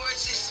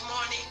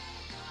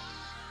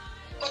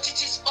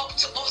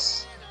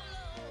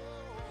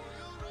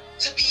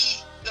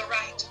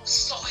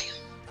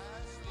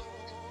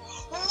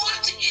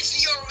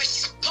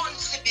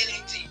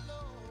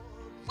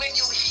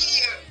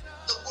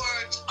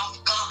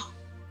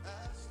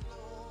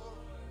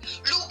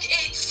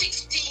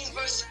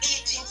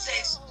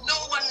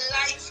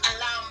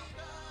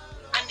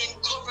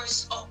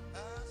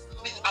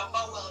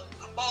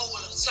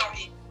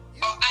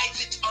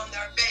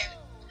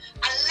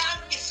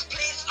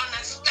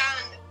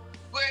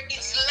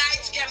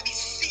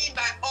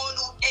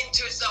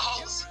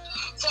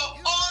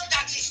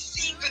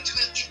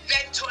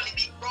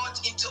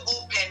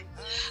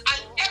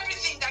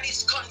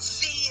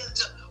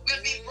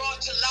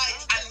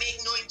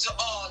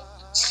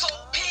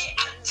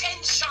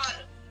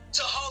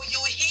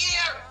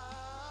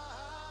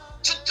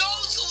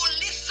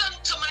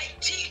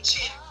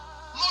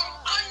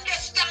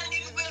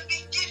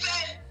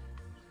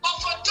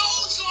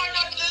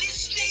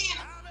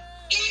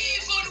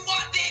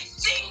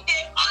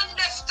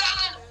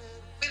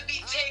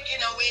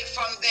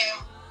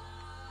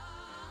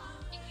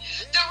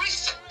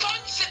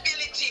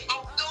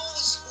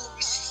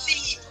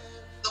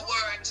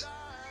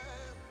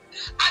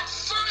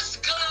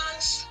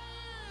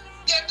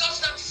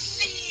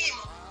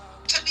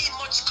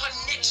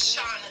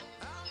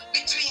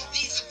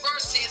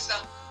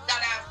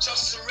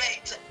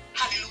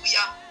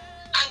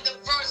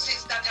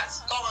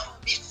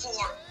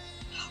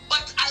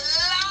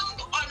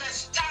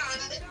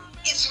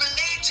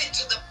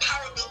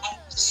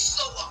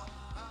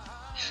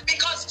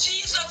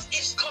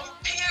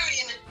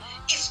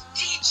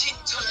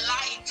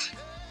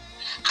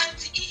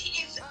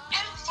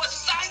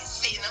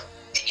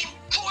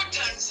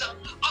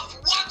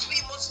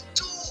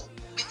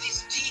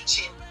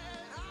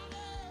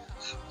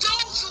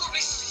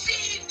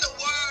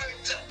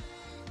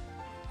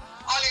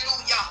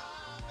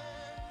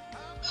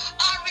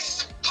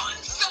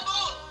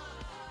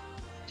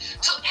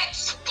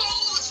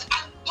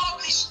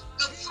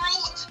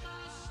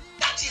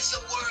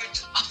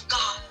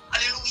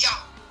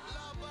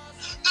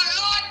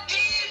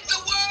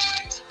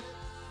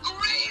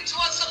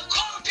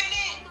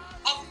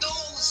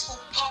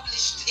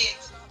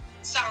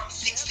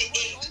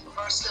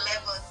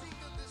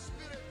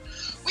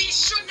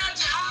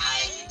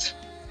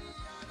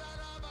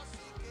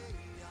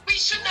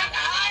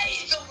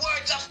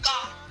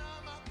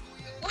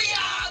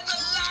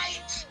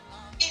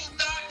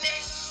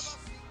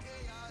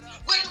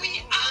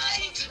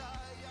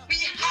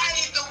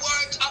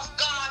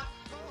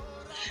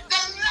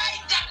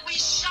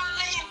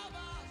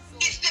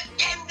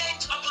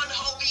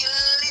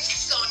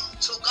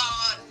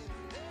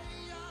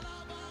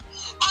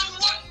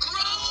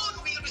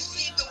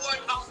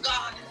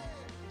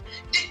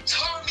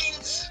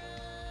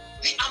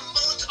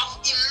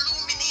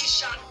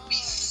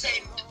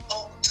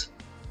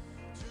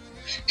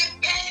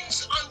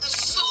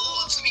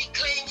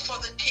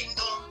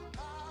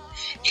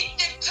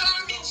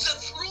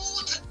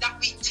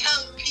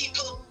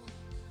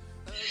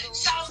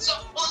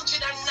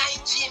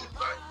 18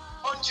 verse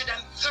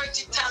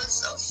 130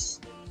 tells us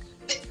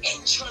the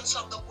entrance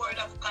of the word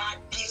of God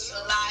is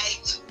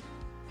light.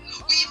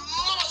 We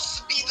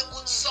must be the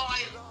good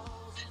soil,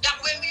 that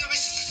when we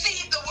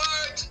receive the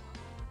word,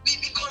 we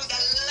become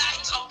the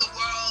light of the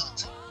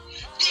world.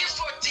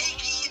 Therefore, take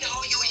heed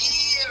how you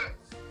hear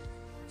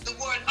the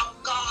word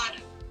of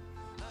God.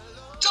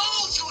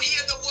 Those who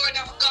hear the word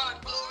of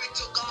God, glory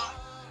to God,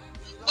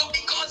 but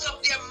because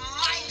of their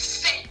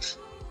mindset,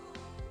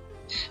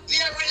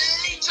 their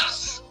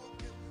religious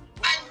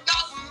and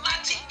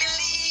dogmatic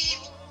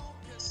belief,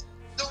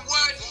 the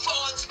word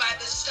falls by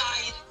the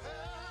side.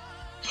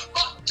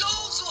 But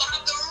those who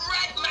have the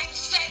right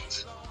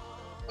mindset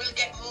will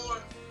get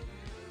more.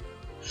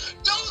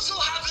 Those who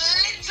have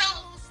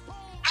little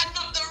and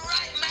not the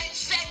right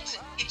mindset,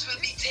 it will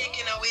be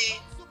taken away.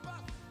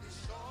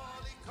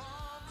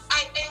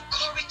 I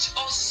encourage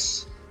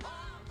us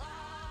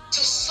to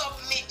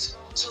submit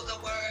to the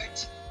word.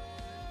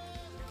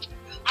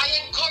 I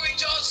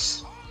encourage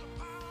us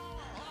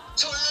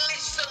to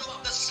listen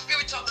what the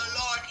Spirit of the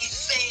Lord is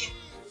saying.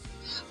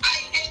 I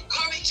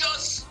encourage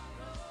us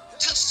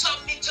to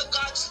submit to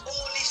God's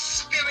Holy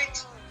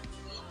Spirit.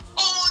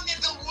 Only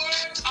the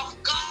word of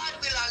God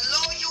will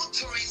allow you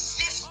to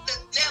resist the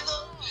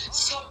devil.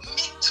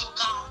 Submit to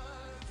God.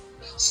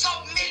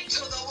 Submit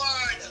to the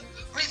word.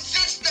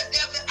 Resist the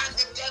devil and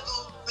the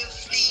devil will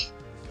flee.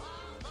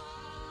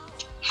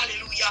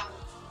 Hallelujah.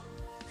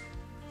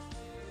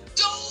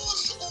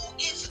 Those who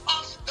is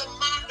of the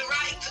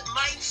right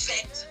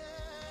mindset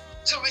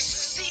to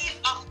receive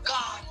of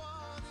God,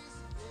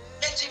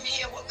 let him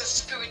hear what the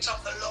Spirit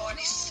of the Lord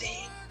is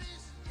saying.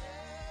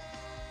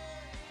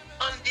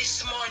 On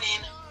this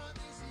morning,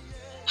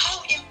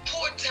 how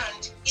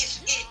important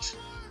is it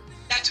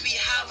that we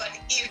have an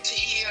ear to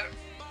hear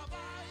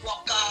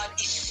what God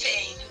is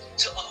saying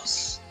to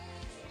us?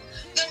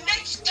 The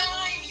next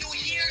time you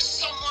hear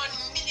someone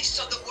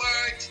minister the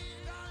word,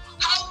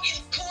 how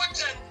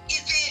important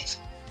is it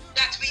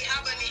that we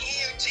have an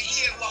ear to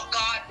hear what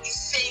God is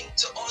saying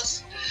to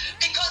us?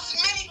 Because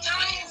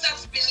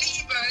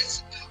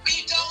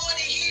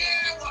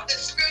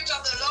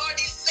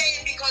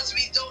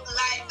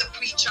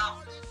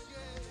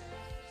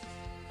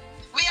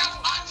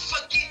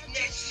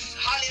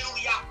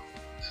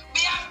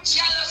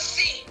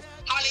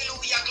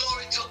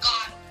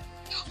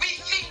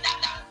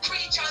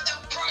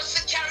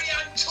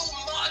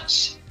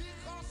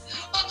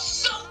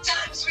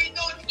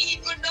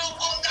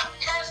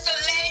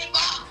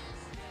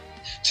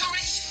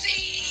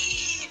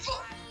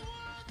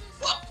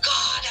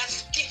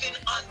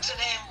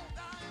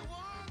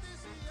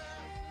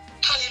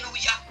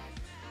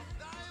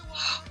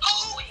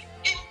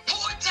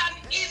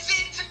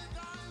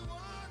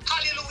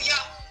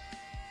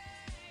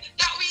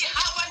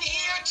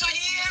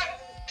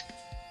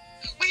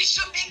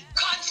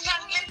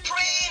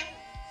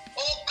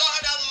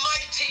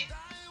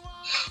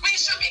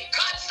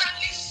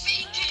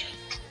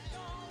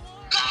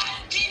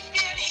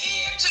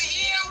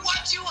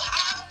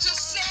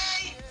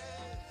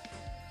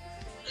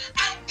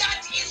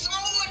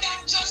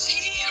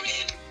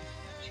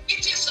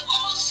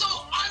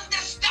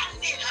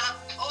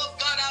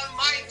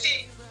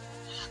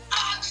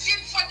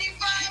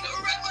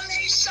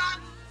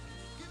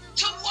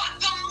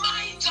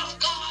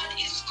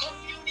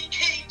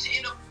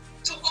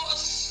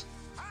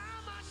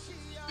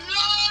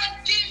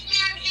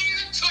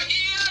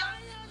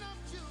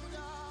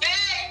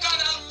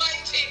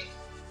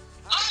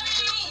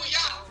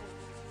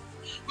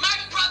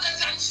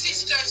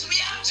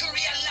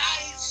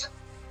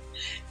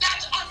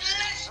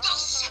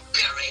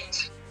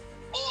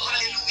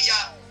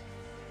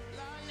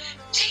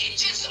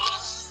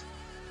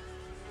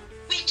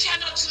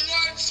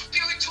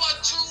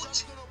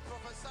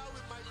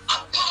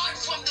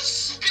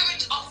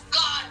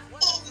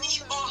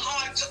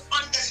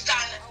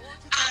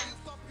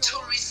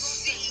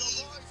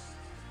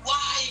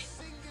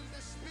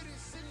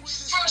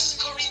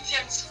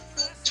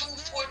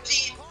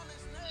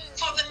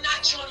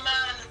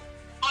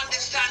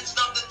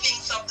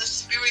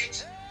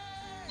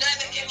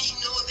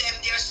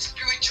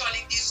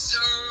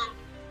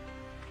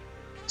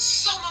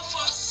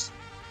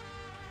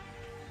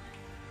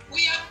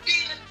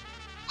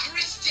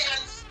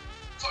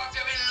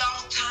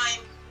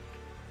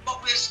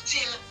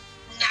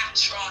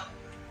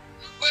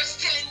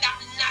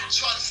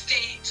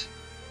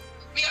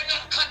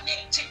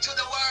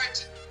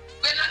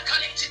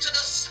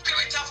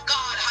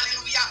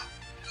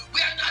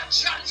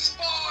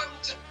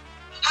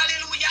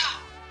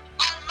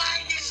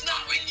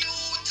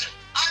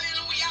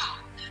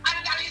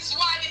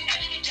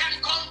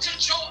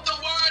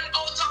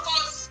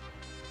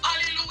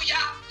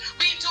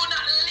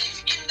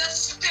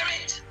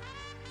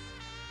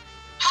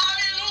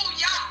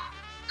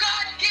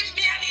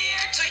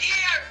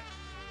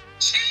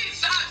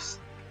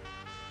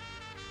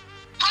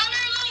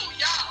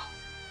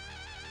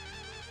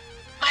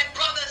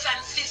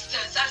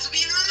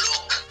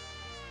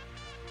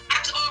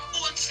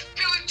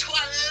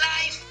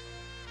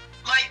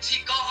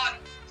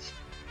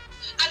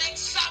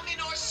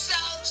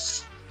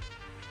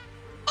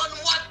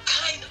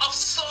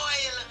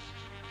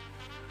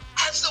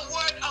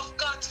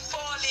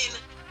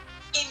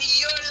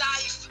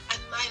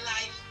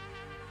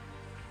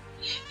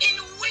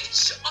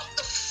which of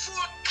the 4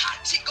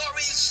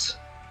 categories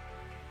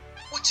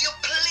would you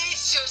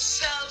place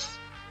yourself?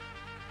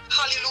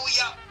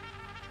 Hallelujah.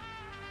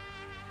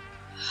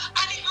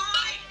 And it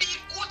might be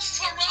good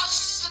for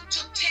us to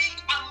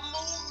take a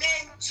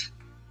moment.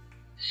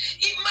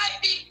 It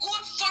might be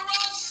good for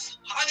us,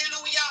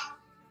 hallelujah,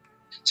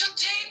 to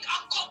take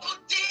a couple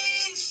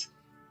days,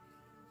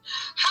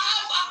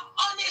 have an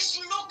honest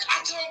look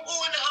at our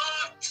own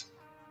heart,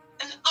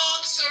 and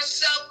ask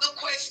ourselves the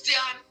question,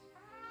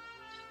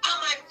 am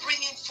I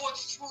bringing forth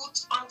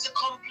fruit unto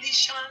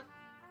completion?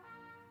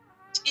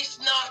 If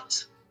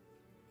not,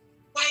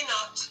 why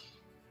not?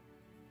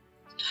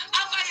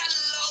 Have I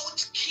allowed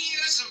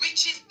cares,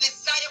 riches,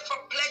 desire for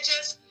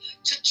pleasures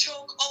to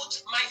choke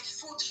out my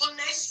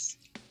fruitfulness?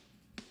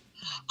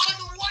 On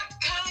what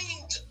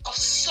kind of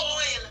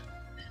soil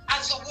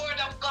has the word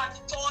of God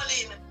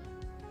fallen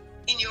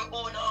in your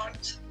own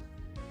heart?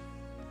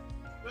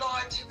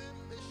 Lord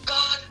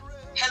God,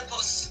 help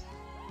us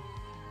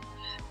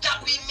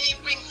that we may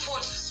bring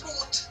forth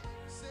fruit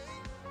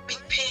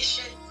with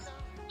patience.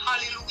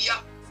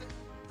 Hallelujah.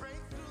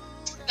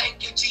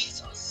 Thank you,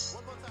 Jesus.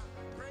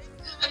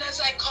 And as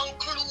I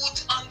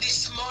conclude on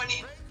this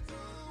morning,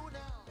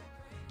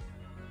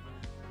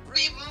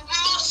 we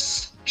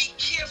must be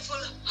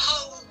careful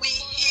how we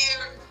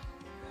hear.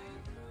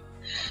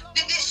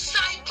 The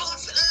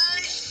disciples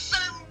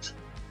listened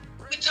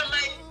with a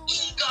mind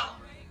eager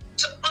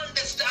to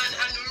understand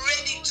and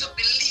ready to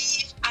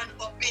believe and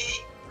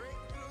obey.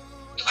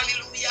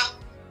 Hallelujah.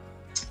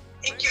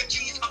 Thank you,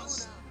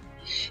 Jesus.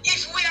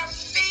 If we are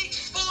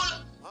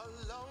faithful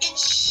in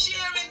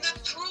sharing the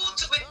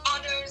truth with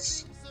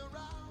others,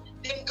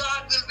 then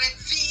God will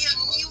reveal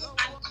new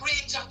and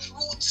greater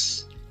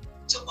truths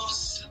to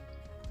us.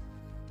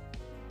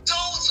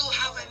 Those who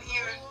have an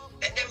ear,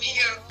 let them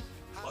hear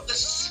what the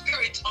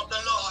Spirit of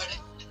the Lord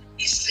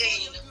is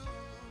saying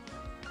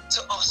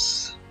to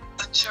us,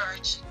 the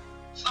church.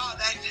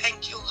 Father, I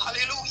thank you.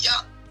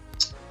 Hallelujah.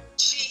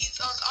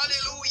 Jesus,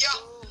 hallelujah.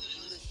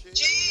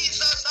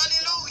 Jesus,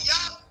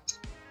 hallelujah.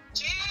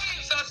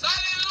 Jesus,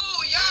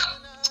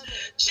 hallelujah.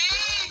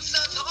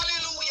 Jesus,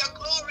 hallelujah.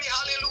 Glory,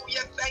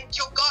 hallelujah. Thank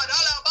you, God.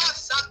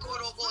 Alabasa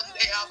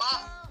korobonde ama.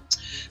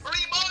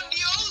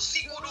 Rimondio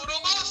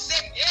sikurobose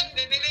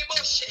yende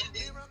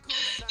neboshende.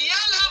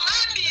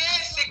 Yalamandi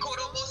ese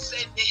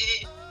korobosende.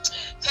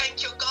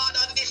 Thank you, God,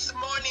 on this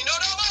morning.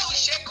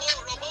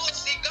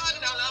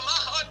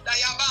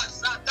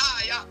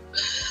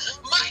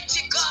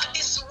 Mighty God,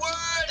 this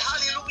word,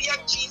 hallelujah,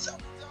 Jesus,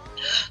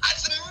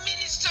 has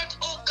ministered,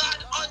 oh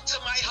God, unto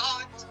my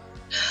heart.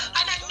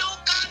 And I know,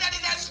 God, that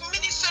it has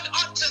ministered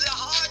unto the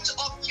heart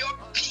of your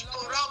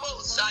people,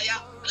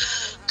 Ramosaya.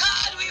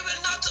 God, we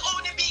will not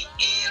only be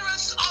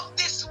hearers of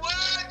this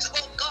word,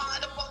 oh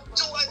God, but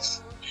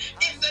doers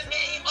in the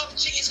name of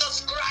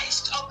Jesus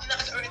Christ of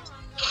Nazareth.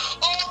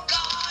 Oh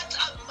God,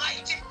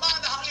 Almighty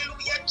Father,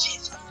 hallelujah,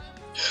 Jesus.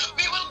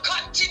 We will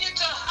continue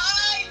to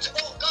hide,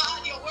 oh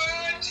God, your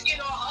word in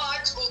our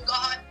hearts, oh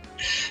God,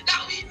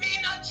 that we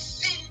may not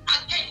sin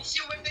against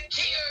you when the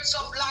cares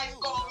of life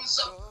comes,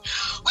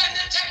 when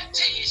the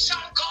temptation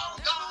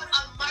comes, God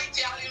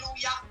Almighty,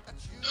 hallelujah.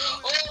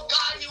 Oh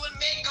God, you will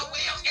make a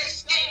way of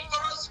escape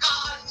for us,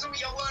 God, through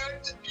your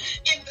word,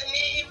 in the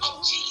name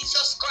of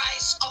Jesus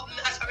Christ of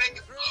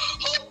Nazareth.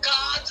 Oh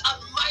God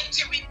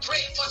Almighty, we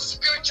pray for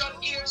spiritual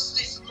ears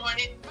this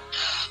morning.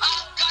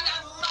 Oh God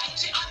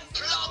Almighty,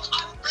 unblock,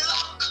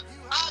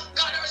 oh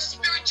God, our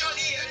spiritual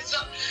ears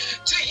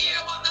to hear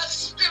what the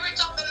Spirit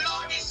of the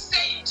Lord is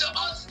saying to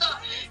us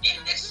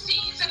in this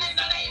season, in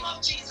the name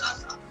of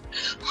Jesus.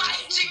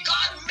 Mighty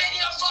God,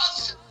 many of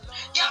us,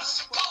 you have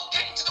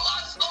spoken to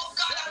us, oh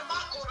God,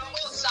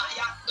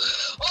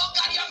 oh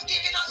God, you have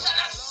given us an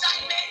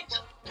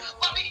assignment,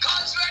 but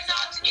because we're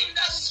not in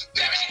the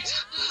Spirit,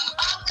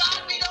 oh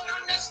God, we don't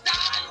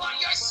understand what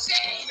you're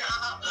saying.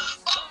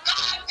 But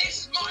God,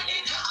 this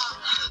morning,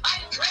 I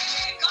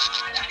pray,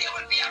 God, that there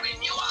will be a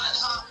renewal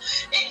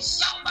in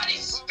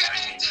somebody's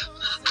spirit,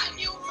 a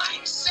new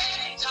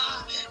mindset,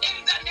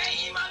 in the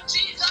name of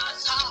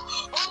Jesus.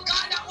 Oh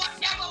God, that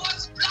whatever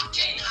was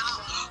blocking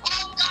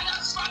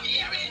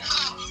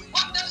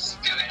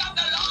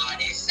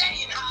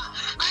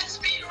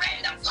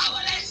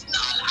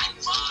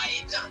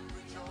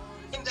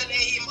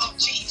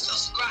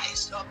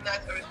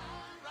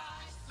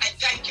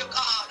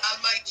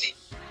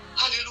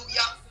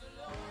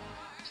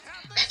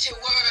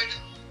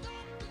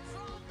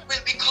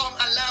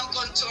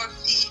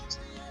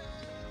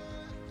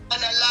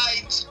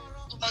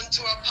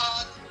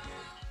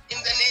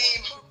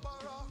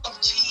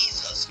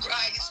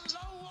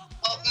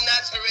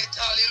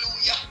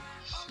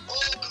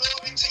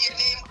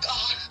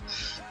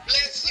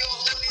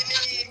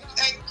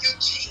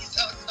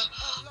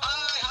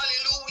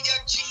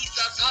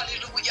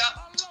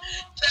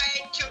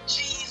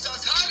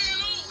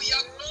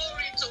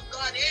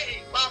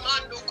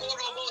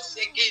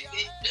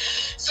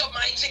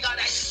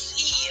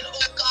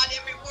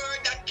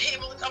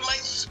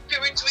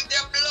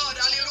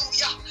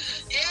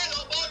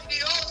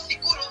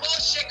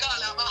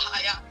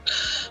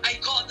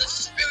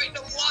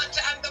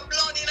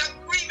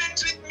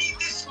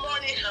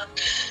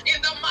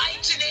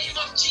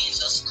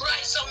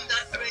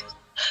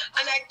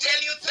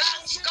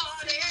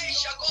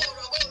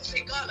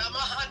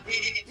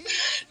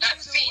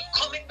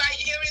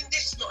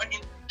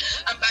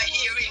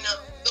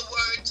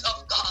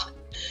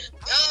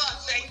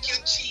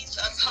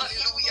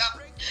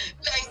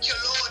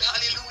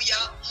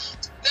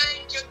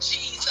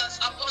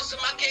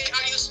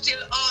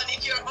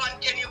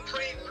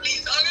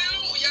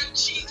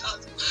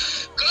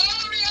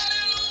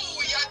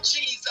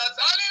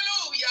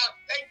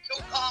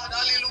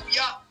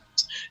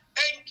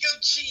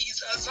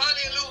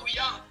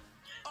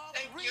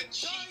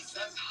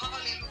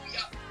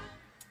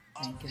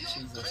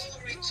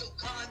to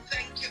God.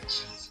 Thank you,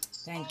 Jesus.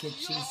 Thank you,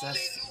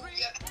 Jesus.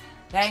 Hallelujah.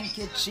 Thank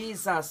you,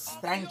 Jesus.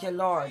 Thank you,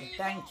 Lord.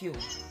 Thank you.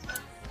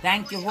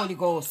 Thank you, Holy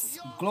Ghost.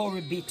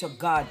 Glory be to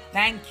God.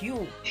 Thank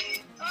you.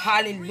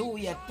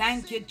 Hallelujah.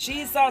 Thank you,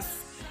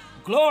 Jesus.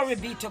 Glory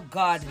be to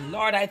God.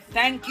 Lord, I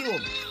thank you.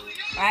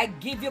 I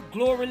give you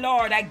glory,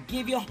 Lord. I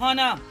give you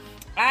honor.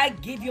 I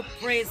give you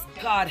praise,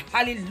 God.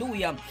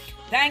 Hallelujah.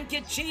 Thank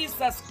you,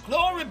 Jesus.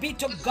 Glory be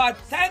to God.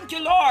 Thank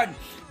you, Lord,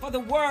 for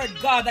the word,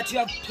 God, that you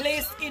have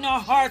placed in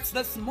our hearts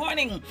this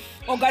morning.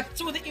 Oh, God,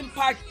 through the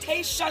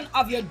impartation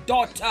of your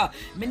daughter,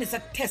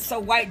 Minister Tessa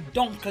Whyte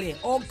Dunkley.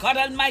 Oh, God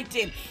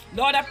Almighty.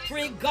 Lord, I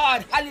pray,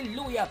 God,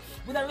 hallelujah,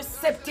 with a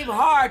receptive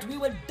heart, we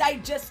will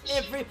digest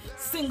every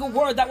single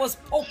word that was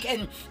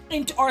spoken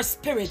into our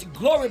spirit.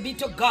 Glory be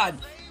to God.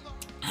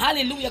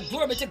 Hallelujah,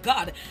 glory to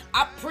God.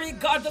 I pray,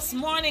 God, this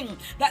morning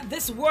that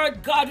this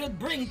word, God, will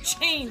bring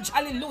change,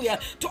 hallelujah,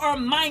 to our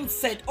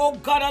mindset. Oh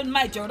God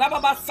Almighty,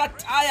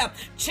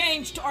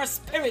 change to our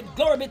spirit.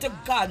 Glory be to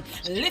God.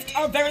 Lift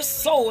our very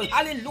soul,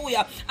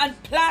 hallelujah,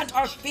 and plant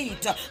our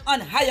feet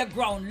on higher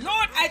ground.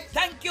 Lord, I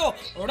thank you,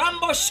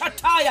 Rambo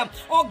Shataya,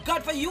 oh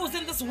God, for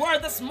using this word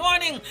this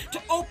morning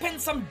to open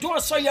some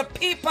doors for your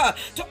people,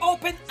 to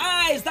open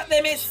eyes that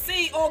they may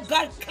see, oh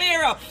God,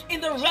 clearer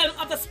in the realm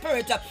of the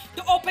spirit, to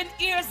open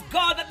ears,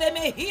 God, that they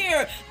may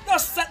hear.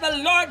 Thus said the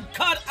Lord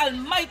God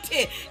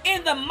Almighty,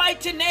 in the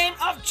mighty name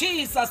of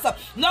Jesus.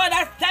 Lord,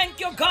 I thank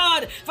you,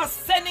 God, for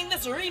sending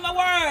this Rhema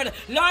word,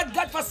 Lord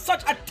God, for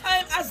such a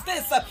time as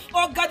this.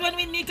 Oh God, when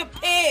we need to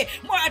pay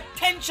more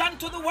attention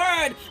to the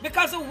word,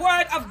 because the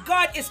word of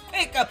God is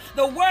quick,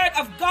 the word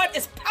of God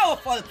is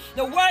powerful,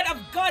 the word of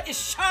God is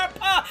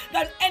sharper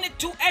than any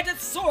two-edged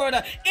sword.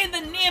 In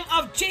the name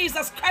of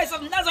Jesus Christ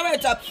of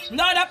Nazareth,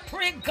 Lord, I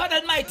pray, God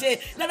Almighty,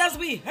 that as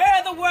we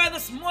hear the word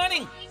this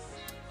morning,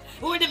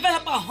 we will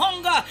develop a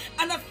hunger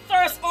and a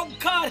thirst, oh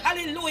God,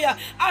 hallelujah,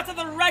 after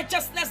the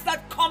righteousness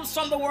that comes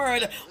from the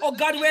word. Oh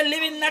God, we're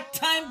living in that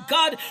time,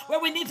 God, where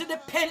we need to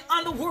depend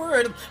on the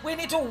word. We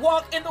need to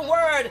walk in the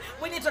word.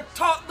 We need to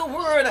talk the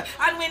word,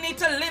 and we need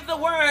to live the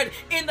word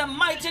in the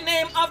mighty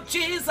name of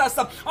Jesus.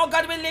 Oh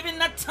God, we live in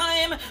that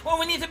time where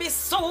we need to be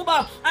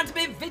sober and to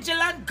be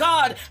vigilant,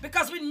 God,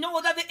 because we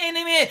know that the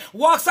enemy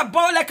walks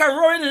about like a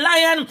roaring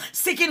lion,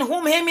 seeking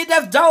whom he may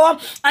devour.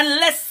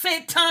 Unless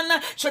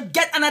Satan should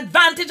get an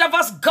advantage of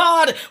us,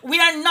 God,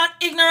 we are not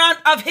ignorant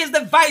of his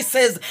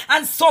devices.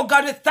 And so,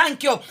 God, we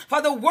thank you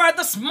for the word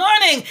this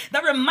morning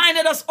that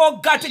reminded us, oh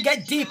God, to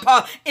get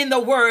deeper in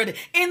the word,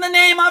 in the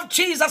name of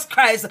Jesus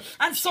Christ.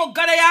 And so,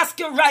 God, I ask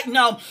you right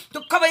now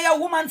to cover your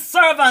woman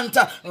servant,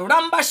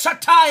 Ramba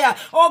Shataya,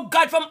 oh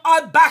God, from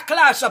all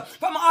backlash,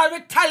 from all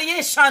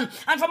retaliation,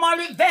 and from all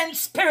revenge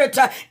spirit,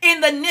 in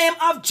the name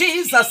of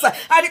Jesus.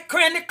 I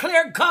decree and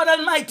declare, God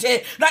Almighty,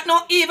 that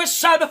no evil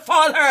shall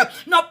befall her,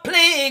 no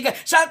plague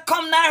shall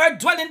come nigh her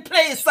dwelling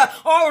place.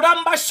 Oh,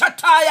 Ramba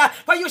Shataya,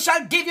 for you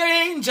shall give your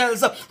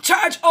angels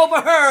charge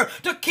over her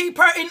to keep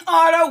her in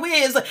all her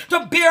ways,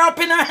 to bear up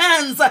in her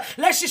hands,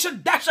 lest she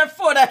should dash her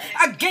foot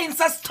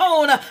against a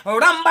stone.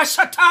 Ramba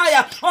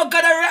Shataya, oh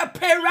God, I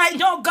pray right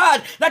now,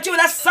 God, that you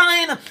will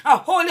assign a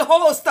holy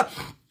host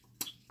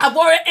of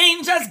our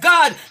angels,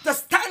 God, to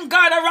stand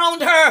guard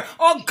around her,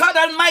 oh God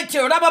Almighty,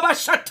 Rababa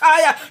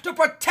Shataya, to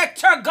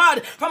protect her,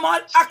 God, from all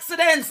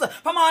accidents,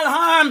 from all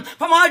harm,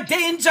 from all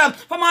danger,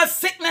 from all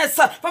sickness,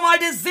 from all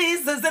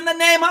diseases, in the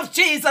name of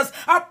Jesus.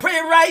 I pray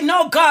right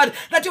now, God,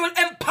 that you will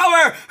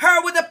empower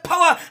her with the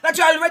power that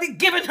you already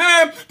given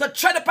her to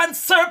tread upon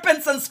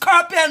serpents and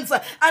scorpions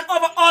and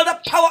over all the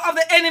power of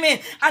the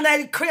enemy. And I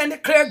decree and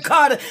declare,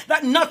 God,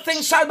 that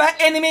nothing shall by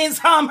any means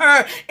harm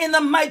her, in the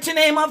mighty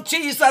name of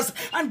Jesus.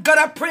 And God,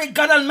 I pray,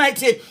 God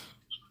Almighty,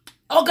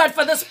 oh God,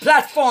 for this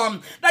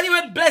platform, that you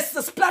will bless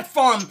this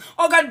platform.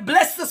 Oh God,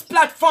 bless this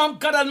platform,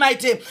 God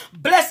Almighty.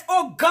 Bless,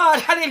 oh God,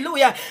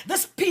 hallelujah,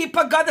 this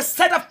people, God, the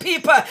set of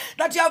people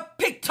that you have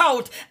picked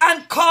out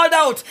and called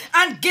out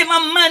and give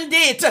a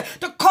mandate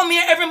to come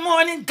here every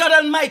morning, God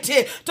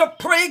Almighty, to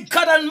pray,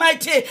 God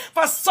Almighty,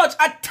 for such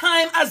a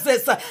time as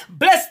this.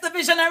 Bless the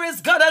visionaries,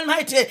 God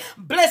Almighty.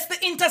 Bless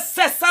the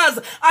intercessors,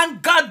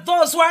 and God,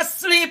 those who are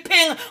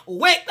sleeping,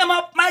 wake them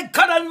up, my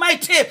God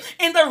Almighty,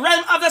 in the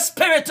realm of the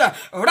Spirit.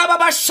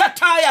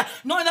 Shataya,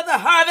 knowing that the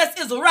harvest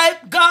is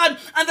ripe, God,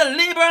 and the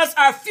laborers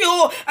are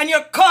few, and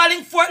you're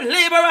calling for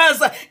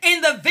laborers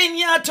in the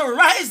vineyard to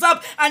rise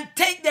up and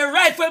take their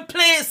rightful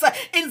place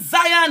in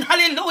Zion,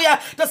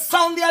 hallelujah, to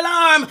sound the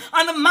alarm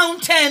on the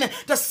mountain,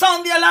 to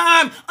sound the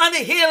alarm on the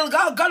hill,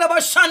 God,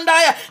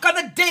 Shandaya, God,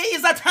 the day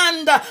is at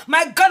hand,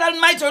 my God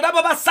Almighty,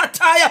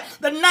 Sataya,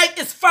 the night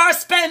is far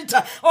spent,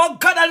 oh oh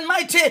God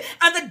Almighty,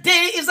 and the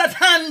day is at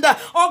hand.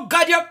 Oh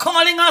God, you're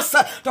calling us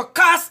to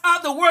cast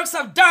out the works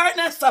of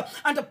darkness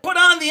and to put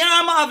on the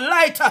armor of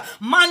light.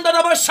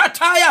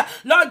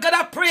 Lord God,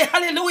 I pray,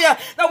 hallelujah,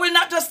 that we'll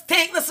not just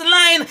take this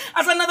line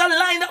as another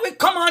line that we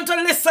come on to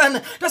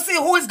listen to see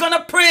who is going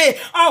to pray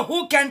or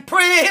who can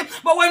pray.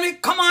 But when we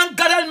come on,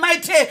 God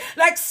Almighty,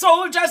 like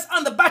soldiers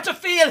on the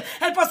battlefield,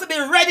 help us to be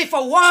ready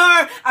for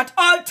war at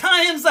all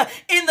times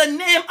in the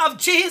name of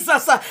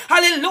Jesus.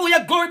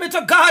 Hallelujah. Glory be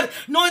to God.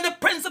 Knowing the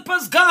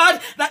principles,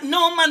 God, that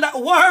no man that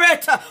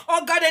warreth,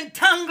 oh God,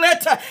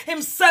 entangleth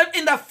himself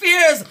in the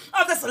fears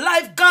of this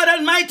life, God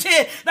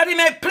Almighty, that he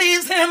may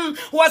please him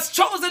who has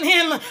chosen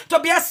him to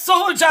be a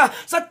soldier.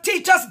 So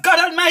teach us, God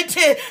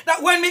Almighty,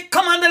 that when we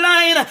come on the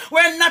line,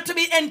 we're not to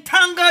be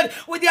entangled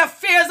with the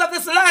affairs of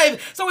this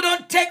life, so we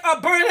don't take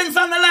our burdens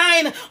on the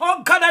line,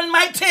 oh God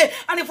Almighty,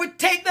 and if we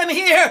take them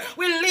here,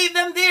 we leave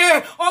them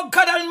there, oh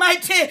God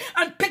Almighty,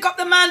 and pick up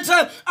the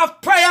mantle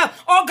of prayer.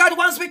 Oh God,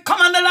 once we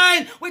come on the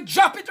line, we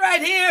drop it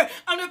right here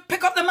and we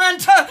pick up the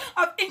mantle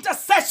of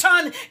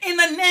intercession in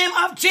the name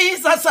of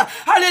Jesus.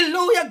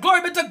 Hallelujah.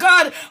 Glory be to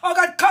God. Oh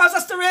God, cause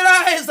us to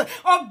realize,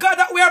 oh God,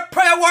 that we are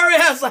prayer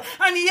warriors,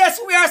 and yes,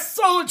 we are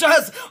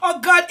soldiers, oh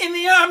God, in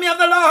the army of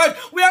the Lord.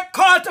 We are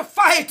called to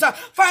fight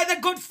the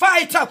good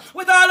fight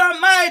with all our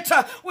might,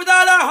 with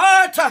all our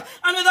heart,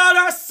 and with all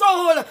our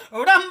soul.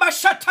 Ramba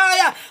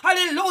Shataya.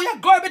 Hallelujah.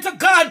 Glory be to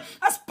God.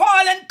 As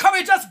Paul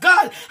encouraged us,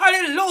 God,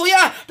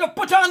 hallelujah, to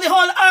put on the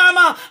whole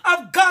armor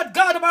of God,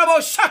 God,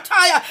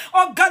 Shataya.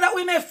 Oh God, that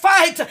we may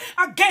fight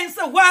against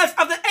the wiles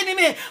of the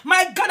enemy.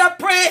 My God, I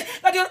pray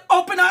that you'll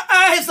open our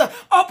eyes,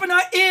 open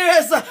our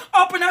ears,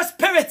 open our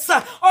spirits.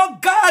 Oh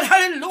God,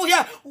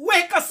 hallelujah.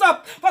 Wake us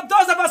up for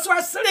those of us who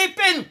are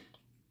sleeping.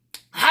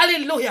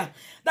 Hallelujah.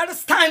 That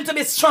it's time to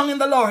be strong in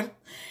the Lord.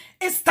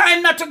 It's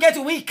time not to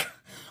get weak.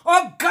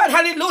 Oh God,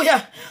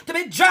 hallelujah. To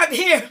be dragged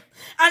here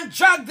and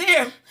dragged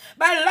there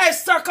by life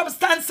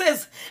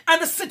circumstances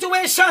and the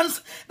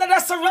situations that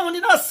are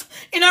surrounding us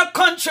in our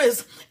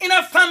countries, in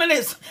our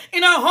families,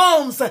 in our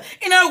homes,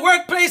 in our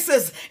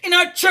workplaces, in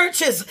our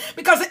churches,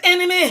 because the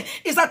enemy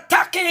is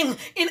attacking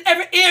in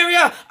every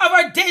area of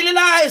our daily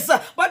lives.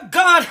 But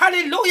God,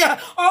 hallelujah,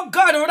 oh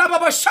God,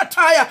 Rabba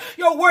Shataya,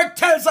 your word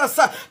tells us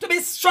to be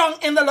strong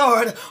in the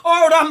Lord.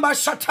 Oh Ramba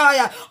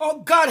Shataya,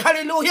 oh God,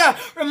 hallelujah,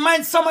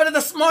 remind somebody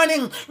this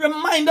morning,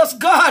 remind us,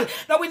 God,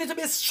 that we need to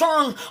be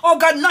strong. Oh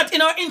God, not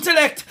in our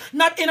intellect,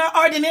 not in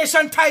our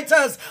ordination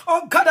titles.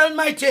 Oh God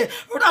Almighty,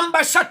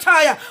 Ramba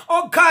Shataya,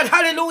 oh God,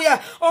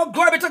 hallelujah, oh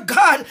glory to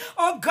God,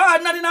 oh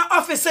God, not in our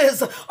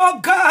offices, oh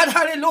God,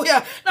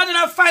 hallelujah, not in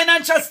our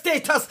financial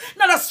status,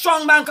 not a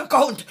strong bank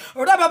account,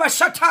 Rabba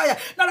Shataya,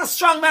 not a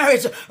strong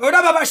marriage,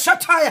 Rabba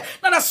Shataya,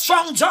 not a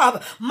strong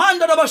job,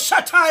 Mando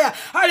Shataya,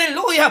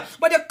 hallelujah,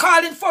 but you're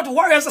calling forth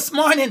warriors this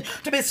morning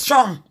to be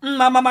strong.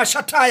 Mama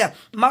Shataya,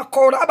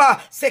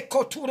 Makoraba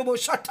Sekoturubo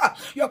Shata,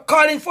 you're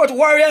calling forth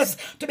warriors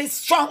to be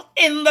strong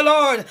in the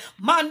Lord,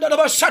 Mando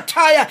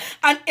Shataya,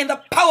 and in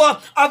the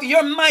power of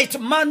your might,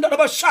 Mando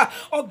Shataya.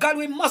 Oh God,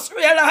 we must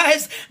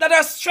realize that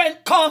our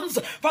strength comes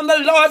from the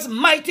Lord's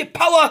mighty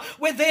power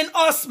within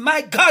us.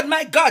 My God,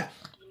 my God.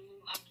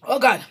 Oh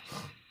God,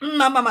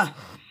 Mama,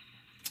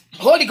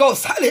 Holy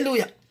Ghost,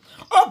 hallelujah.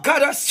 Oh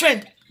God, our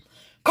strength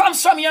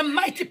comes from your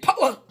mighty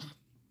power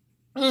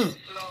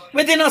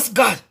within us,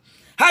 God.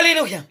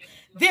 Hallelujah.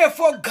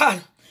 Therefore,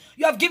 God,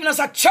 you have given us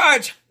a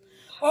charge,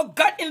 oh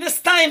God, in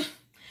this time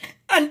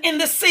and in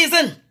this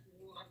season,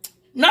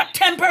 not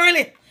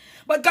temporarily,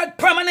 but God,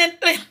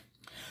 permanently.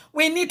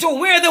 We need to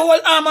wear the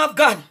whole armor of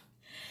God.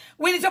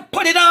 We need to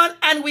put it on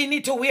and we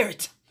need to wear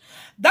it,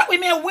 that we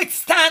may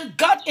withstand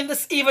God in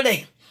this evil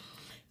day.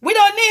 We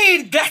don't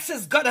need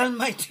glasses, God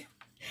Almighty,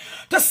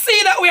 to see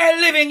that we are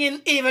living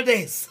in evil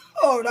days.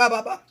 Oh,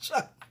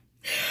 Rababasha.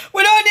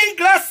 We don't need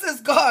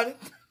glasses, God,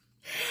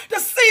 to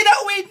see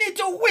that we need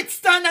to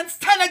withstand and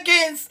stand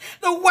against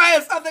the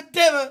wiles of the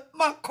devil.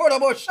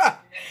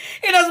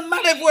 It doesn't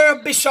matter if we're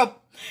a bishop.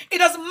 It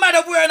doesn't matter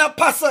if we're an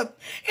apostle.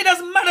 It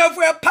doesn't matter if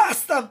we're a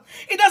pastor.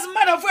 It doesn't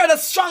matter if we're the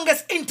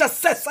strongest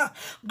intercessor.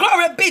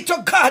 Glory be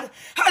to God.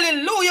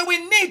 Hallelujah.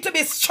 We need to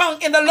be strong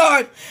in the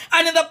Lord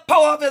and in the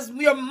power of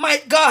your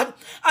might, God,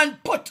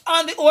 and put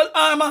on the whole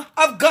armor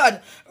of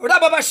God.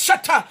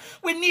 Rababashata.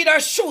 We need our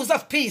shoes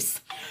of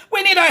peace.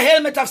 We need our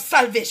helmet of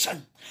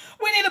salvation.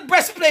 We need a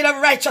breastplate of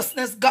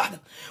righteousness, God.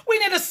 We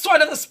need the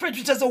sword of the Spirit,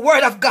 which is the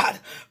word of God.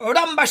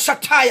 Ramba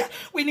Shataya.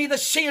 We need the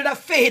shield of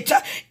faith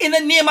in the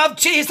name of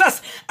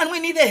Jesus. And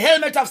we need the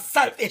helmet of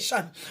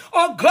salvation.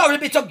 Oh, glory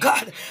be to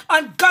God.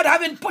 And God,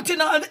 having put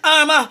in on the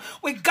armor,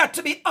 we got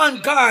to be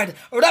on guard.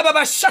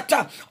 Rabba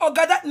Shata. Oh,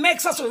 God, that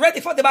makes us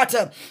ready for the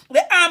battle.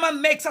 The armor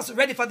makes us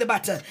ready for the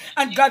battle.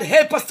 And God,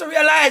 help us to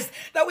realize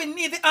that we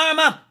need the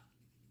armor.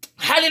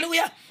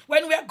 Hallelujah.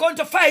 when we are going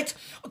to fight.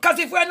 Because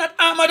if we are not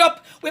armored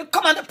up, we'll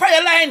come on the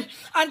prayer line,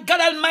 and God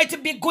Almighty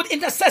be good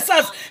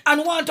intercessors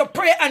and want to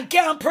pray and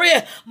can't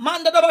pray.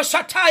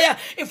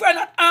 If we're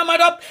not armored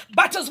up,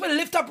 battles will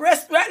lift up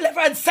right, left,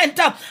 and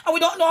center, and we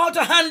don't know how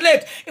to handle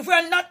it. If we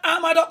are not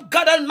armored up,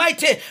 God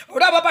Almighty,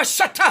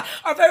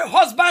 our very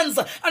husbands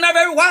and our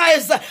very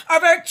wives, our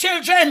very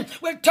children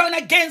will turn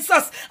against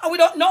us, and we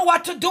don't know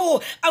what to do,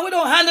 and we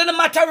don't handle the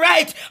matter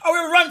right, or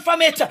we run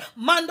from it.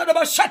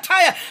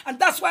 And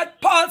that's why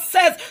Paul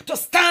says to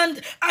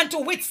stand and to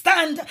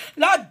withstand.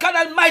 Lord God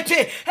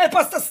Almighty, help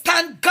us to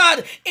stand,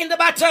 God, in the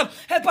battle.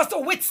 Help us to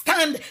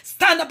withstand,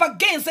 stand up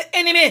against the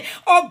enemy.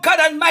 Oh God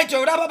Almighty,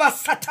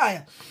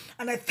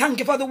 and I thank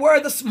you for the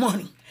word this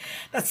morning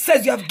that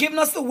says you have given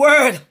us the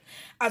word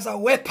as a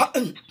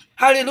weapon.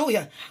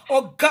 Hallelujah.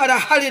 Oh God,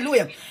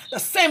 hallelujah. The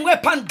same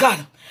weapon,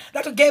 God,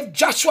 that you gave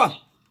Joshua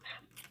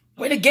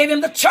when he gave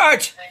him the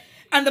charge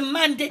and the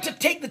mandate to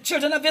take the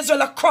children of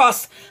Israel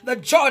across the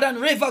Jordan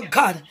River,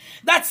 God.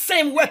 That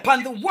same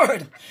weapon, the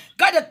word,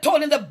 God had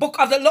told in the book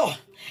of the law,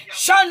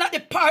 shall not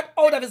depart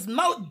out of his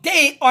mouth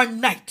day or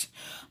night.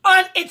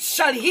 On it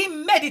shall he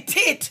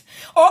meditate.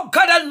 Oh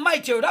God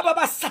Almighty,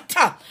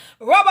 Rababasata,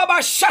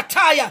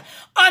 Rababashataya,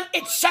 on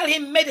it shall he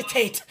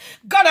meditate.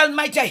 God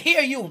Almighty, I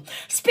hear you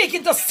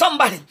speaking to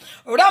somebody.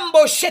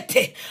 Rambo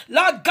Shete,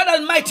 Lord God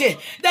Almighty,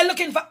 they're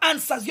looking for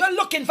answers. You're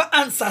looking for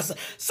answers.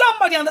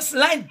 Somebody on this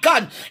line,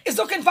 God, is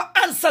looking for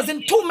answers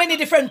in too many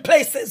different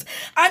places,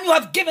 and you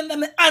have given them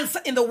the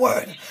answer in the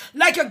word.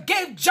 Like you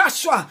gave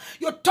Joshua,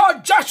 you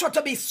told Joshua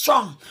to be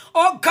strong.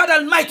 Oh God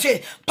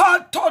Almighty,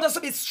 Paul told us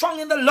to be strong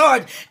in the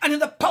Lord and in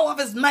the power of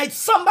his might.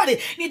 Somebody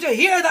need to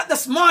hear that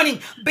this morning.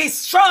 Be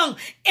strong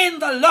in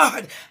the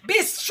Lord. Be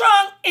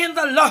strong in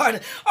the Lord.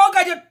 Oh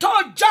God, you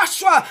told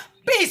Joshua,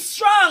 be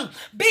strong,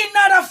 be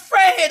not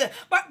afraid,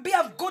 but be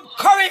of good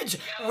courage.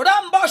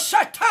 Rambo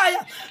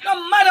Shataya.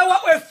 No matter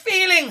what we're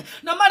feeling,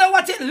 no matter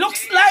what it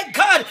looks like,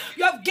 God,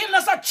 you have given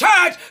us a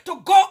charge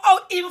to go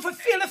out even if we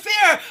feel the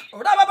fear.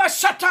 Rabba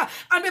Shata,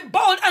 and be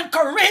bold and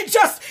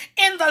courageous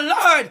in the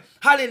Lord.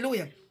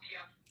 Hallelujah.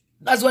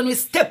 That's when we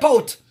step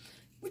out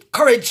with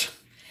courage,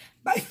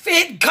 by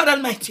faith, God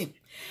Almighty,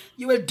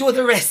 you will do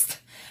the rest.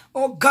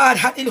 Oh God,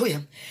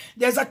 hallelujah.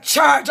 There's a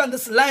charge on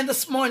this line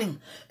this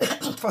morning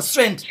for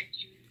strength.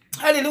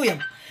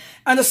 Hallelujah.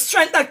 And the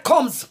strength that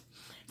comes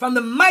from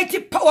the mighty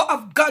power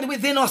of God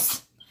within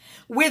us.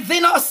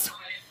 Within us.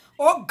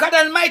 Oh God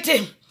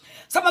Almighty.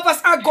 Some of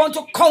us are going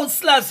to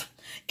counselors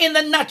in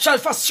the natural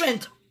for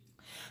strength.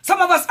 Some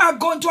of us are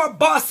going to our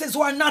bosses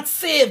who are not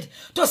saved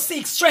to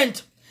seek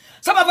strength.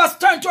 Some of us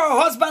turn to our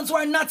husbands who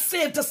are not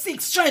saved to seek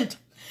strength.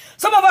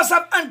 Some of us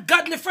have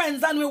ungodly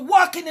friends and we're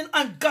walking in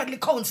ungodly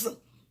counsel.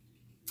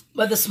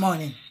 But this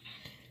morning,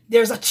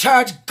 there's a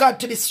charge, God,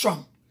 to be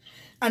strong.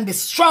 And be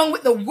strong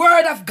with the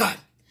word of God.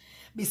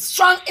 Be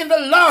strong in the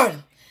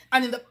Lord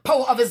and in the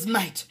power of his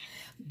might.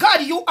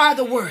 God, you are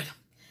the word.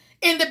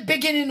 In the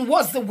beginning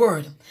was the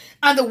word.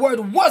 And the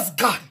word was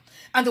God.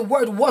 And the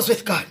word was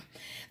with God.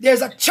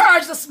 There's a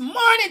charge this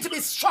morning to be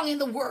strong in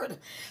the word.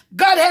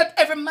 God, help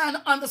every man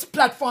on this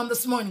platform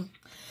this morning.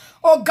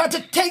 Oh God,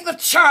 to take the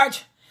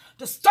charge,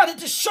 to study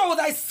to show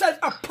thyself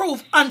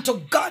approved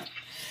unto God.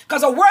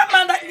 Because a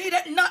workman that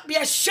needeth not be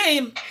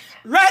ashamed,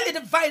 rightly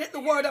divided the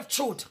word of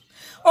truth.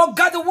 Oh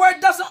God, the word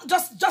doesn't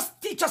just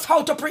teach us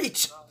how to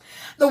preach.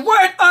 The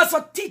word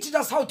also teaches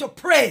us how to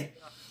pray.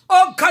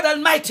 Oh God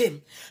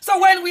Almighty. So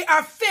when we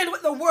are filled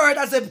with the word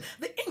as the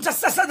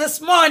intercessor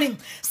this morning,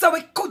 so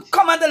we could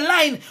come on the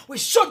line, we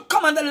should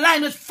come on the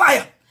line with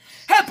fire.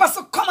 Help us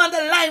to come on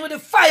the line with the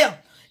fire.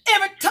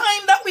 Every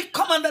time that we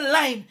come on the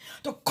line,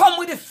 to come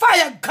with the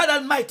fire, God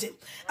Almighty,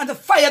 and the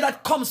fire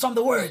that comes from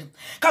the word.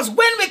 Because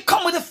when we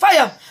come with the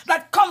fire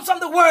that comes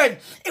from the word,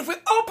 if we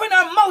open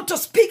our mouth to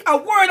speak a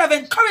word of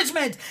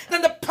encouragement,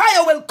 then the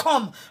fire will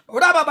come.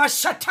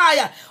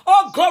 Rababashataya.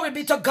 Oh, glory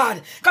be to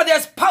God. Because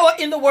there's power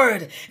in the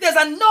word. There's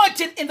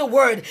anointing in the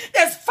word.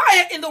 There's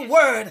fire in the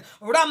word.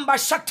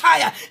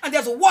 Rambashataya. And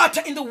there's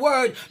water in the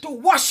word to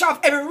wash off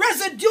every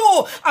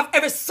residue of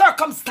every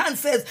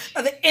circumstances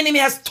that the enemy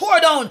has tore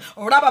down.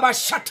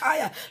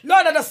 Rababashataya.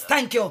 Lord, I just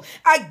thank you.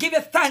 I give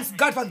you thanks,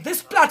 God, for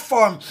this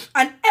platform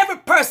and every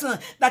person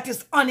that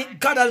is on it,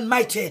 God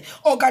Almighty.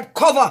 Oh God,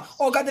 cover,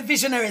 oh God, the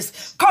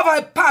visionaries,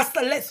 cover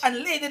Pastor Les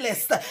and Lady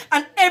Les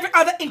and every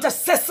other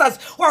intercessors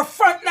who are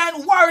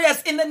frontline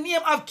warriors in the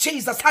name of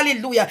Jesus.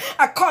 Hallelujah.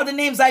 I call the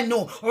names I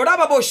know.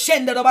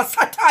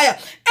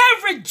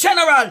 Every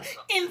general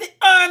in the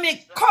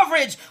army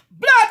coverage,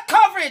 blood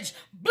coverage,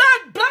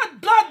 blood,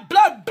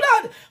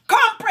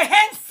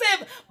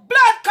 comprehensive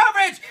blood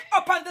coverage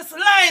upon this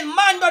line,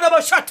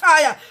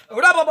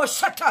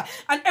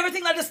 and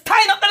everything that is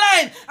tying up the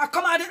line, I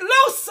command it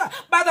loose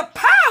by the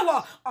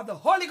power of the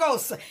Holy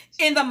Ghost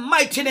in the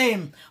mighty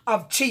name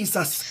of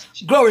Jesus.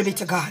 Glory be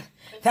to God.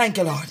 Thank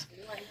you, Lord.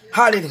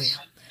 Hallelujah.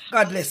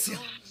 God bless you.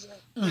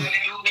 Hallelujah.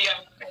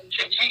 Thank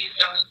you,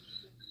 Jesus.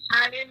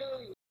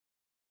 Hallelujah.